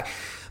running back.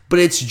 But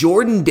it's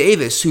Jordan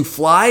Davis who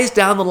flies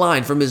down the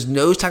line from his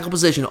nose tackle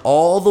position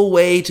all the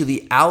way to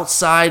the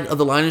outside of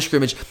the line of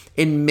scrimmage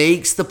and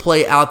makes the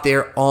play out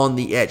there on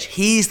the edge.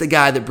 He's the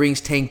guy that brings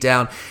Tank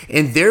down.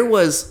 And there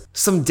was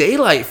some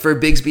daylight for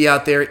Bigsby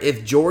out there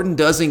if Jordan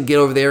doesn't get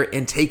over there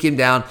and take him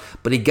down.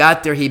 But he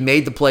got there. He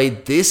made the play.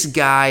 This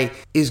guy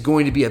is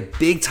going to be a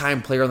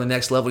big-time player on the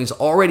next level. He's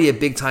already a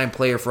big-time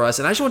player for us.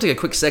 And I just want to take a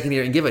quick second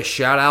here and give a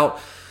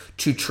shout-out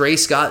to Trey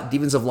Scott,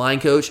 defensive line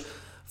coach,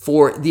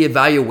 for the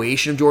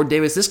evaluation of Jordan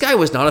Davis. This guy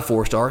was not a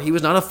 4-star. He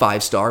was not a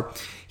 5-star.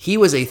 He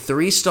was a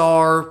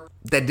 3-star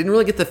that didn't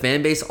really get the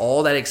fan base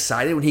all that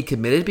excited when he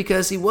committed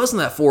because he wasn't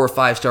that 4 or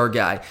 5-star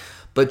guy.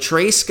 But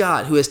Trey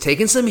Scott, who has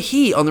taken some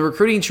heat on the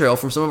recruiting trail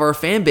from some of our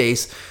fan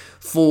base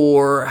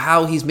for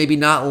how he's maybe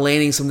not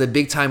landing some of the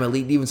big-time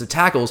elite defensive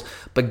tackles,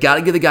 but got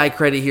to give the guy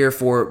credit here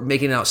for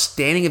making an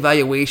outstanding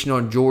evaluation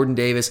on Jordan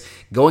Davis,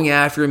 going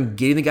after him,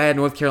 getting the guy out of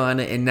North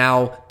Carolina, and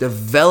now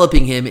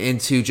developing him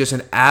into just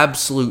an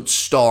absolute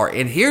star.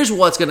 And here's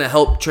what's going to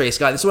help Trey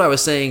Scott. This is what I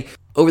was saying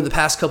over the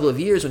past couple of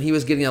years when he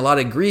was getting a lot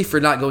of grief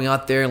for not going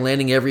out there and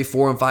landing every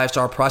 4- and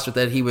 5-star prospect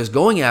that he was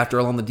going after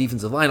along the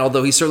defensive line,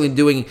 although he's certainly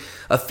doing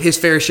his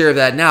fair share of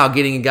that now,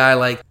 getting a guy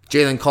like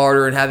Jalen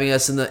Carter and having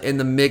us in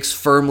the mix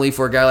firmly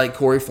for a guy like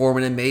Corey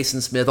Foreman and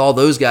Mason Smith, all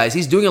those guys.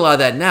 He's doing a lot of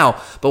that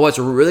now, but what's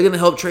really going to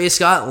help Trey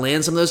Scott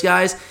land some of those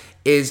guys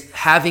is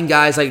having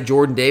guys like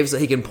Jordan Davis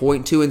that he can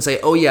point to and say,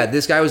 oh yeah,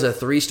 this guy was a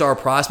 3-star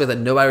prospect that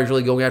nobody was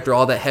really going after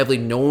all that heavily.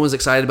 No one was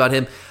excited about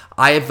him.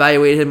 I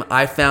evaluated him,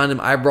 I found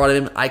him, I brought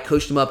him in, I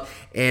coached him up,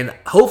 and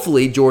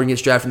hopefully Jordan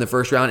gets drafted in the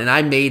first round, and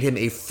I made him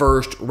a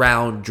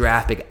first-round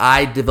draft pick.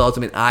 I developed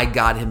him, and I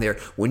got him there.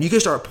 When you can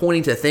start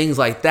pointing to things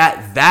like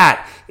that,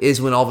 that is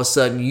when all of a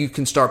sudden you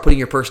can start putting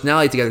your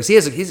personality together.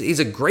 Because he's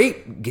a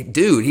great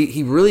dude.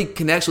 He really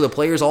connects with the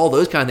players, all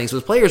those kind of things. So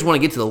his players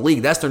want to get to the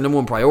league. That's their number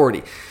one priority.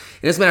 And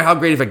it doesn't matter how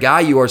great of a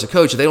guy you are as a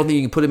coach. If they don't think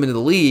you can put them into the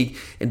league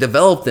and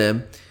develop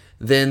them,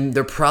 then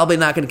they're probably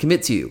not going to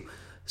commit to you.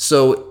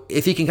 So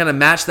if he can kind of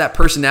match that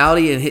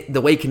personality and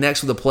the way he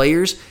connects with the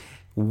players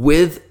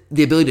with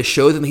the ability to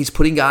show them he's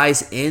putting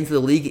guys into the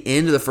league,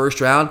 into the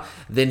first round,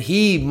 then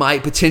he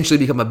might potentially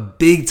become a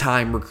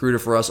big-time recruiter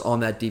for us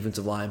on that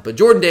defensive line. But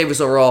Jordan Davis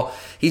overall,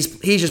 he's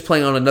just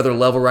playing on another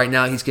level right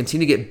now. He's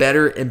continuing to get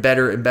better and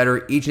better and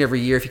better each and every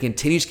year. If he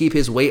continues to keep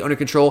his weight under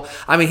control,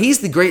 I mean, he's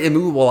the great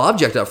immovable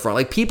object up front.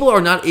 Like, people are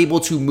not able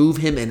to move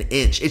him an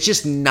inch. It's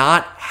just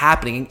not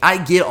happening. I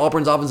get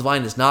Auburn's offensive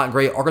line is not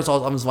great.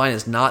 Arkansas's offensive line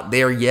is not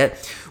there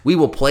yet. We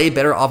will play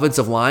better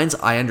offensive lines.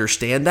 I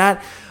understand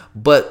that.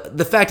 But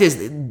the fact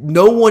is,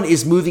 no one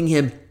is moving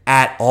him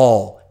at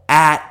all.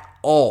 At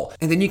all.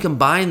 And then you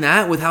combine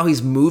that with how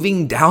he's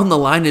moving down the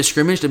line of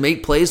scrimmage to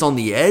make plays on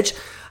the edge.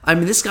 I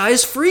mean, this guy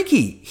is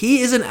freaky.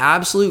 He is an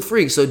absolute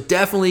freak. So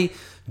definitely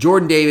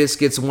Jordan Davis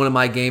gets one of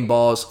my game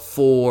balls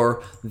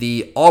for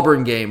the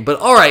Auburn game. But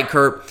all right,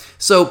 Kurt.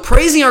 So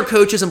praising our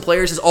coaches and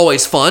players is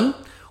always fun.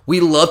 We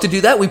love to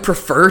do that. We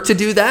prefer to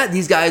do that.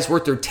 These guys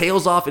work their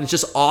tails off, and it's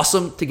just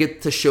awesome to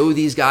get to show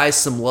these guys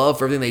some love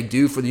for everything they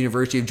do for the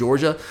University of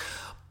Georgia.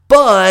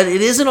 But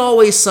it isn't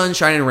always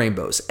sunshine and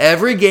rainbows.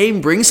 Every game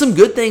brings some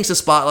good things to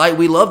spotlight.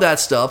 We love that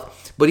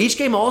stuff. But each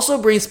game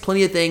also brings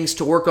plenty of things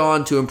to work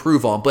on, to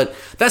improve on. But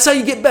that's how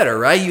you get better,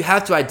 right? You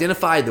have to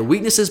identify the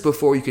weaknesses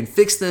before you can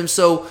fix them.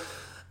 So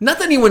not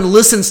that anyone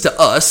listens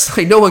to us.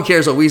 Like, no one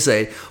cares what we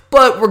say.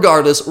 But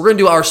regardless, we're going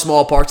to do our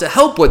small part to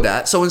help with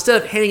that. So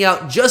instead of handing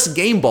out just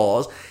game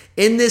balls,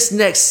 in this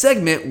next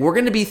segment, we're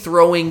going to be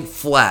throwing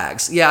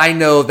flags. Yeah, I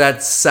know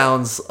that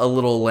sounds a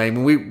little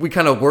lame. We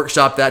kind of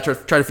workshopped that, try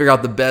to figure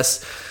out the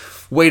best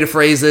way to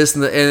phrase this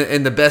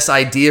and the best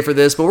idea for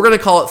this. But we're going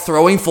to call it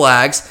throwing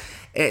flags.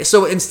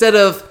 So instead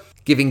of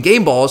giving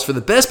game balls for the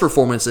best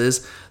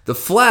performances, the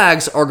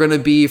flags are going to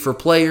be for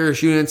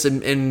players, units,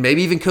 and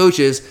maybe even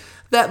coaches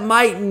that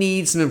might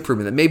need some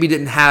improvement, that maybe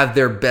didn't have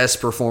their best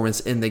performance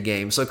in the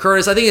game. So,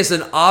 Curtis, I think it's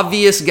an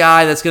obvious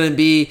guy that's going to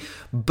be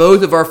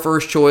both of our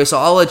first choice, so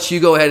I'll let you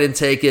go ahead and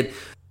take it.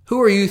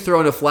 Who are you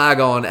throwing a flag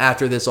on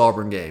after this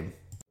Auburn game?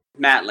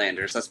 Matt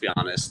Landers, let's be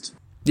honest.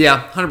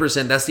 Yeah,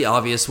 100%. That's the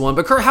obvious one.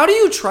 But, Kurt, how do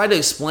you try to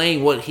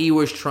explain what he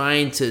was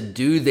trying to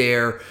do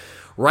there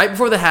right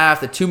before the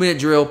half, the 2-minute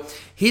drill?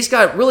 He's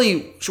got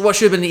really what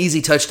should have been an easy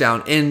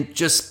touchdown and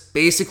just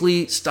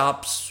basically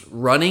stops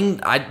running.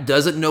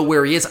 Doesn't know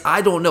where he is.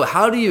 I don't know.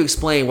 How do you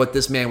explain what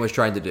this man was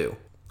trying to do?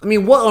 I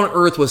mean, what on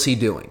earth was he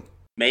doing?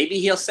 Maybe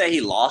he'll say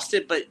he lost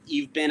it, but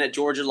you've been at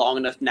Georgia long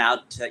enough now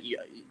that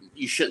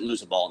you shouldn't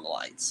lose a ball in the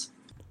lights.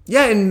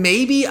 Yeah, and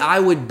maybe I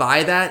would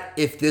buy that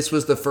if this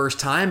was the first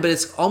time, but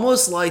it's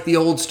almost like the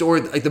old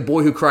story, like the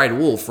boy who cried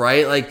wolf,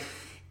 right? Like,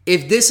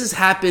 if this has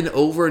happened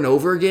over and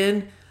over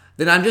again,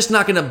 then I'm just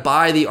not going to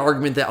buy the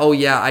argument that, oh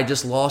yeah, I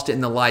just lost it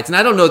in the lights. And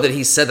I don't know that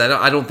he said that.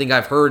 I don't think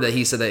I've heard that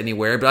he said that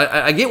anywhere. But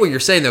I get what you're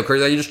saying, though,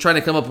 Kurt. Like, you're just trying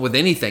to come up with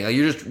anything. Like,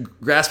 you're just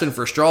grasping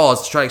for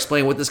straws to try to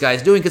explain what this guy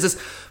is doing, because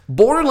it's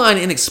borderline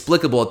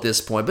inexplicable at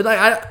this point. But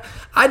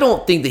I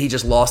don't think that he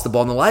just lost the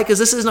ball in the light, because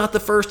this is not the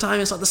first time.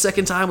 It's not the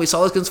second time. We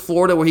saw this against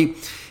Florida where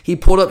he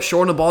pulled up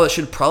short on a ball that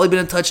should have probably been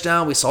a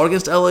touchdown. We saw it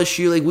against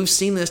LSU. Like, we've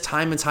seen this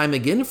time and time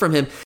again from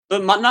him.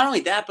 But not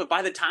only that, but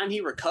by the time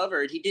he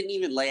recovered, he didn't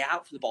even lay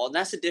out for the ball. And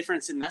that's the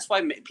difference, and that's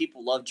why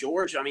people love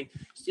George. I mean,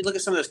 you look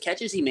at some of those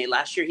catches he made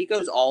last year, he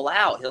goes all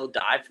out. He'll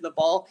dive for the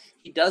ball.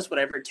 He does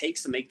whatever it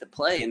takes to make the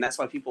play, and that's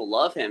why people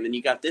love him. And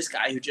you got this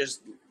guy who just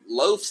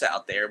loafs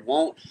out there,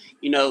 won't,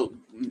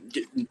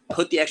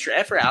 put the extra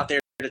effort out there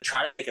to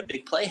try to make a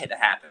big play to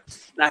happen.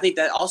 And I think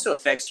that also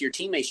affects your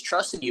teammates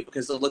trusting you,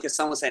 because they'll look at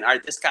someone saying, all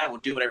right, this guy will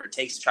do whatever it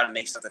takes to try to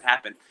make something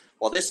happen.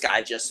 Well, this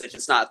guy just, if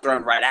it's not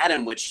thrown right at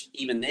him, which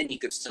even then he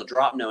could still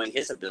drop knowing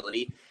his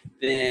ability,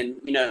 then,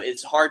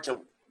 it's hard to,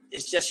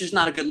 it's just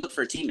not a good look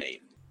for a teammate.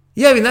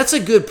 Yeah, I mean, that's a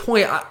good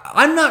point.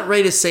 I'm not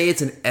ready to say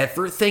it's an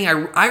effort thing.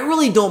 I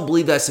really don't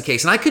believe that's the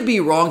case. And I could be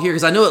wrong here,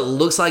 because I know it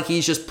looks like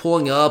he's just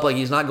pulling up, like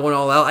he's not going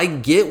all out. I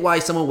get why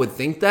someone would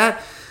think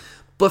that.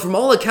 But from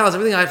all accounts,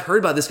 everything I've heard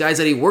about this guy is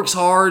that he works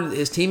hard.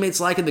 His teammates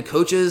like him. The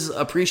coaches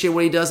appreciate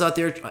what he does out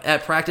there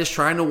at practice,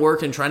 trying to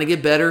work and trying to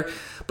get better.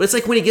 But it's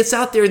like when he gets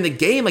out there in the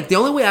game, like the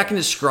only way I can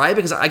describe it,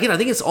 because again, I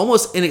think it's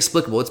almost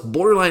inexplicable. It's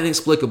borderline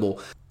inexplicable.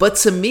 But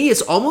to me,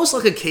 it's almost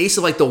like a case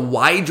of like the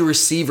wide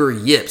receiver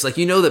yips. Like,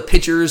 the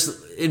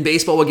pitchers in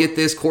baseball will get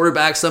this,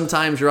 quarterbacks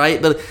sometimes,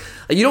 right? But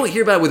you don't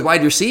hear about it with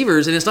wide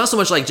receivers, and it's not so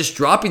much like just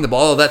dropping the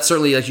ball. That's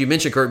certainly, as you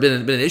mentioned, Kurt, been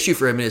an issue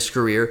for him in his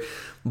career.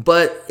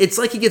 But it's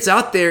like he gets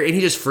out there and he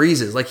just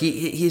freezes. Like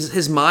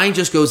his mind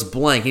just goes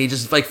blank. And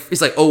he's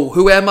like, oh,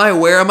 who am I?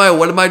 Where am I?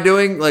 What am I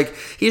doing? Like,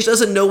 he just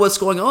doesn't know what's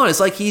going on. It's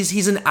like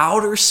he's in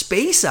outer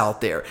space out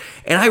there.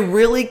 And I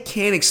really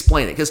can't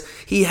explain it, because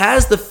he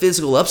has the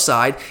physical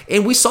upside,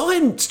 and we saw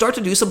him start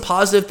to do some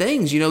positive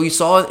things. You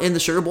saw in the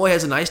Sugar Bowl,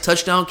 has a nice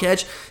touchdown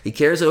catch. He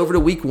carries it over to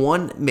week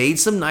 1, made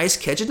some nice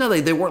catches. Now,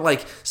 they weren't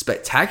like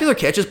spectacular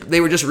catches, but they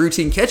were just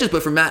routine catches.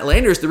 But for Matt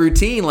Landers, the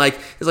routine, like,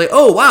 it's like,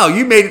 oh, wow,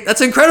 you made it. That's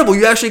incredible.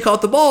 You actually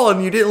caught the ball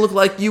and you didn't look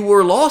like you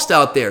were lost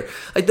out there.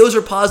 Like, those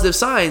are positive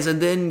signs.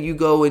 And then you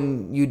go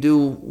and you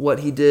do what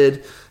he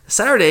did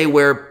Saturday,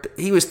 where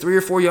he was 3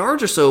 or 4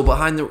 yards or so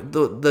behind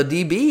the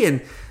DB,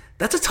 and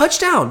that's a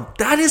touchdown.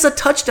 That is a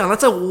touchdown.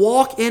 That's a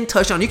walk-in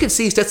touchdown. You can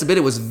see Stetson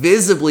Bennett was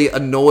visibly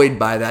annoyed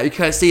by that. You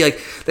kind of see, like,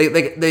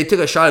 they took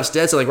a shot of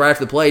Stetson, like, right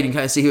after the play, and you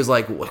kind of see he was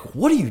like,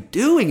 what are you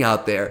doing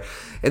out there?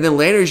 And then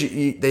Landers,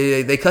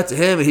 they cut to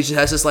him, and he just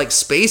has this, like,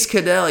 space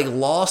cadet, like,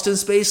 lost in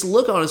space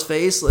look on his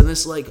face. And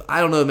it's like,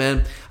 I don't know,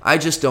 man. I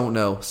just don't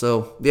know.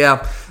 So,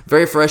 yeah,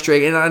 very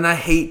frustrating. And I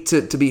hate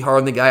to be hard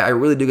on the guy. I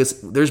really do,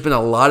 because there's been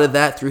a lot of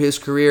that through his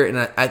career. And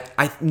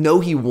I know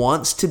he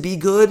wants to be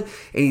good, and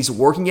he's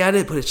working at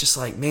it. But it's just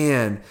like,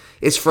 man,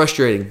 it's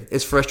frustrating.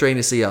 It's frustrating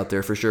to see out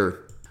there for sure.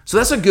 So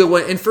that's a good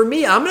one. And for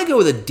me, I'm going to go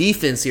with a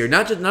defense here.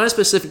 Not a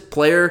specific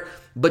player,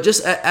 but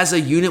just as a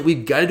unit,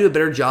 we've got to do a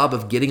better job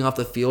of getting off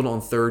the field on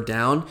third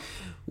down.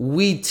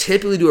 We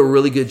typically do a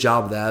really good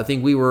job of that. I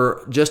think we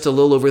were just a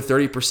little over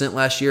 30%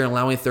 last year in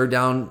allowing third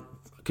down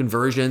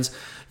conversions.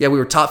 Yeah, we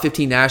were top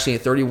 15 nationally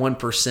at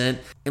 31%.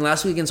 And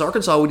last week against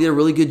Arkansas, we did a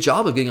really good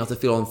job of getting off the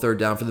field on third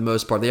down for the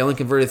most part. They only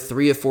converted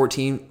 3 of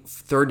 14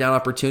 third down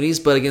opportunities,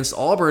 but against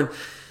Auburn,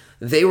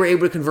 they were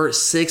able to convert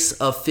 6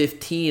 of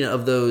 15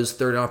 of those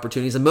third down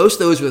opportunities. And most of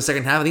those were the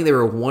second half. I think they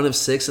were 1 of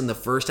 6 in the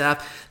first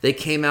half. They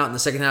came out in the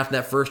second half of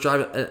that first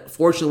drive.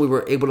 Fortunately, we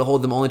were able to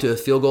hold them only to a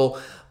field goal,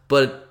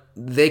 but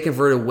they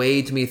converted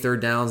way too many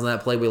third downs on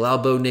that play. We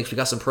allowed Bo Nix. We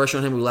got some pressure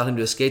on him. We allowed him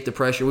to escape the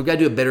pressure. We've got to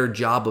do a better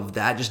job of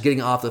that, just getting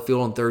off the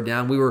field on third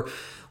down. We were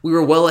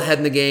well ahead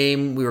in the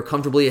game. We were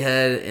comfortably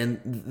ahead, and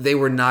they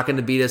were not going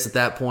to beat us at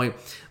that point.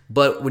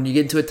 But when you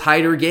get into a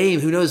tighter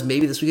game, who knows,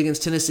 maybe this week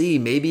against Tennessee,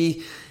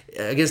 maybe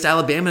against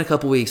Alabama in a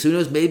couple weeks, who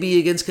knows, maybe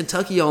against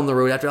Kentucky on the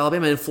road after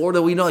Alabama. And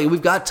Florida, we know we've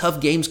got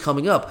tough games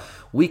coming up.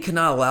 We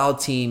cannot allow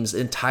teams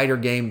in tighter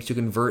games to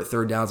convert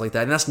third downs like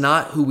that. And that's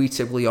not who we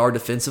typically are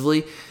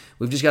defensively.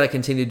 We've just got to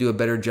continue to do a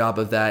better job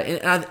of that.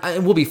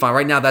 And we'll be fine.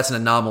 Right now, that's an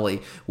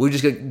anomaly. We've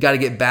just got to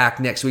get back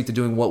next week to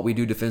doing what we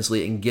do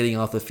defensively and getting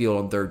off the field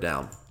on third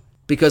down.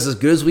 Because as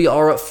good as we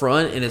are up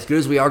front and as good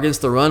as we are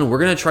against the run, we're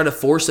going to try to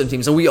force some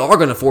teams, and we are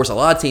going to force a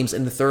lot of teams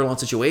into third and long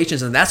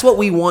situations, and that's what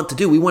we want to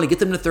do. We want to get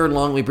them to third and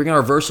long. We bring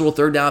our versatile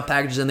third down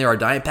packages in there, our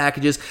dime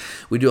packages.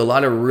 We do a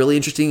lot of really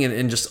interesting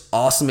and just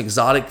awesome,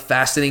 exotic,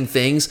 fascinating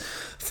things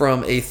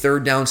from a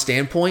third down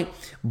standpoint.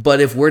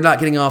 But if we're not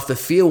getting off the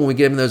field when we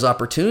get them those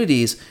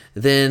opportunities,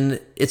 then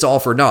it's all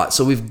for naught.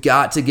 So we've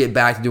got to get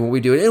back to doing what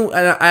we do.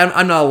 And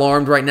I'm not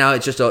alarmed right now.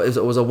 It's just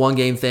it was a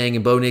one-game thing,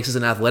 and Bo Nix is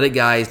an athletic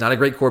guy. He's not a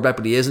great quarterback,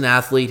 but he is an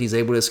athlete. He's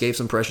able to escape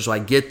some pressure, so I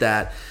get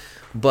that.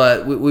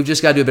 But we've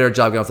just got to do a better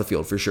job getting off the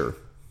field for sure.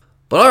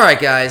 But all right,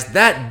 guys,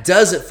 that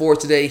does it for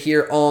today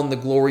here on the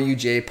Glory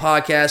UGA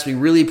podcast. We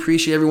really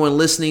appreciate everyone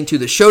listening to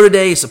the show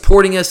today,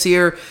 supporting us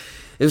here.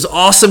 It was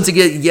awesome to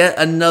get yet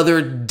another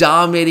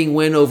dominating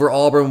win over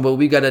Auburn, but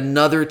we got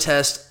another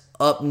test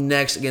up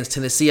next against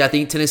Tennessee. I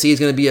think Tennessee is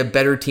going to be a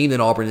better team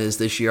than Auburn is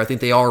this year. I think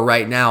they are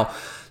right now.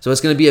 So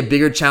it's going to be a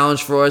bigger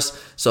challenge for us.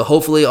 So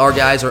hopefully our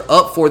guys are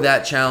up for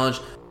that challenge.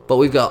 But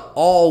we've got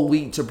all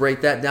week to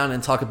break that down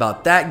and talk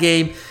about that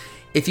game.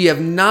 If you have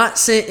not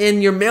sent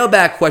in your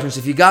mailbag questions,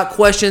 if you got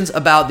questions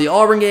about the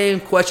Auburn game,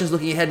 questions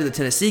looking ahead to the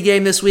Tennessee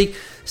game this week,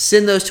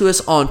 send those to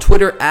us on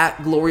Twitter at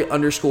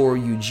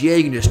glory_UGA.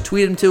 You can just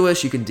tweet them to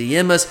us. You can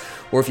DM us.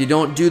 Or if you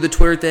don't do the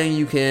Twitter thing,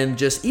 you can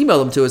just email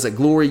them to us at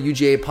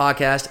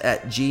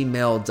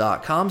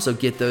gloryugapodcast@gmail.com. So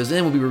get those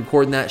in. We'll be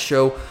recording that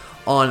show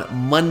on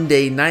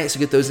Monday night. So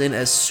get those in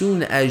as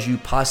soon as you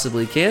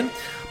possibly can.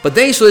 But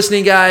thanks for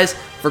listening, guys.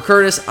 For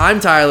Curtis, I'm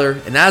Tyler.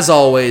 And as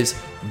always,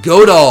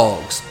 go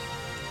Dogs.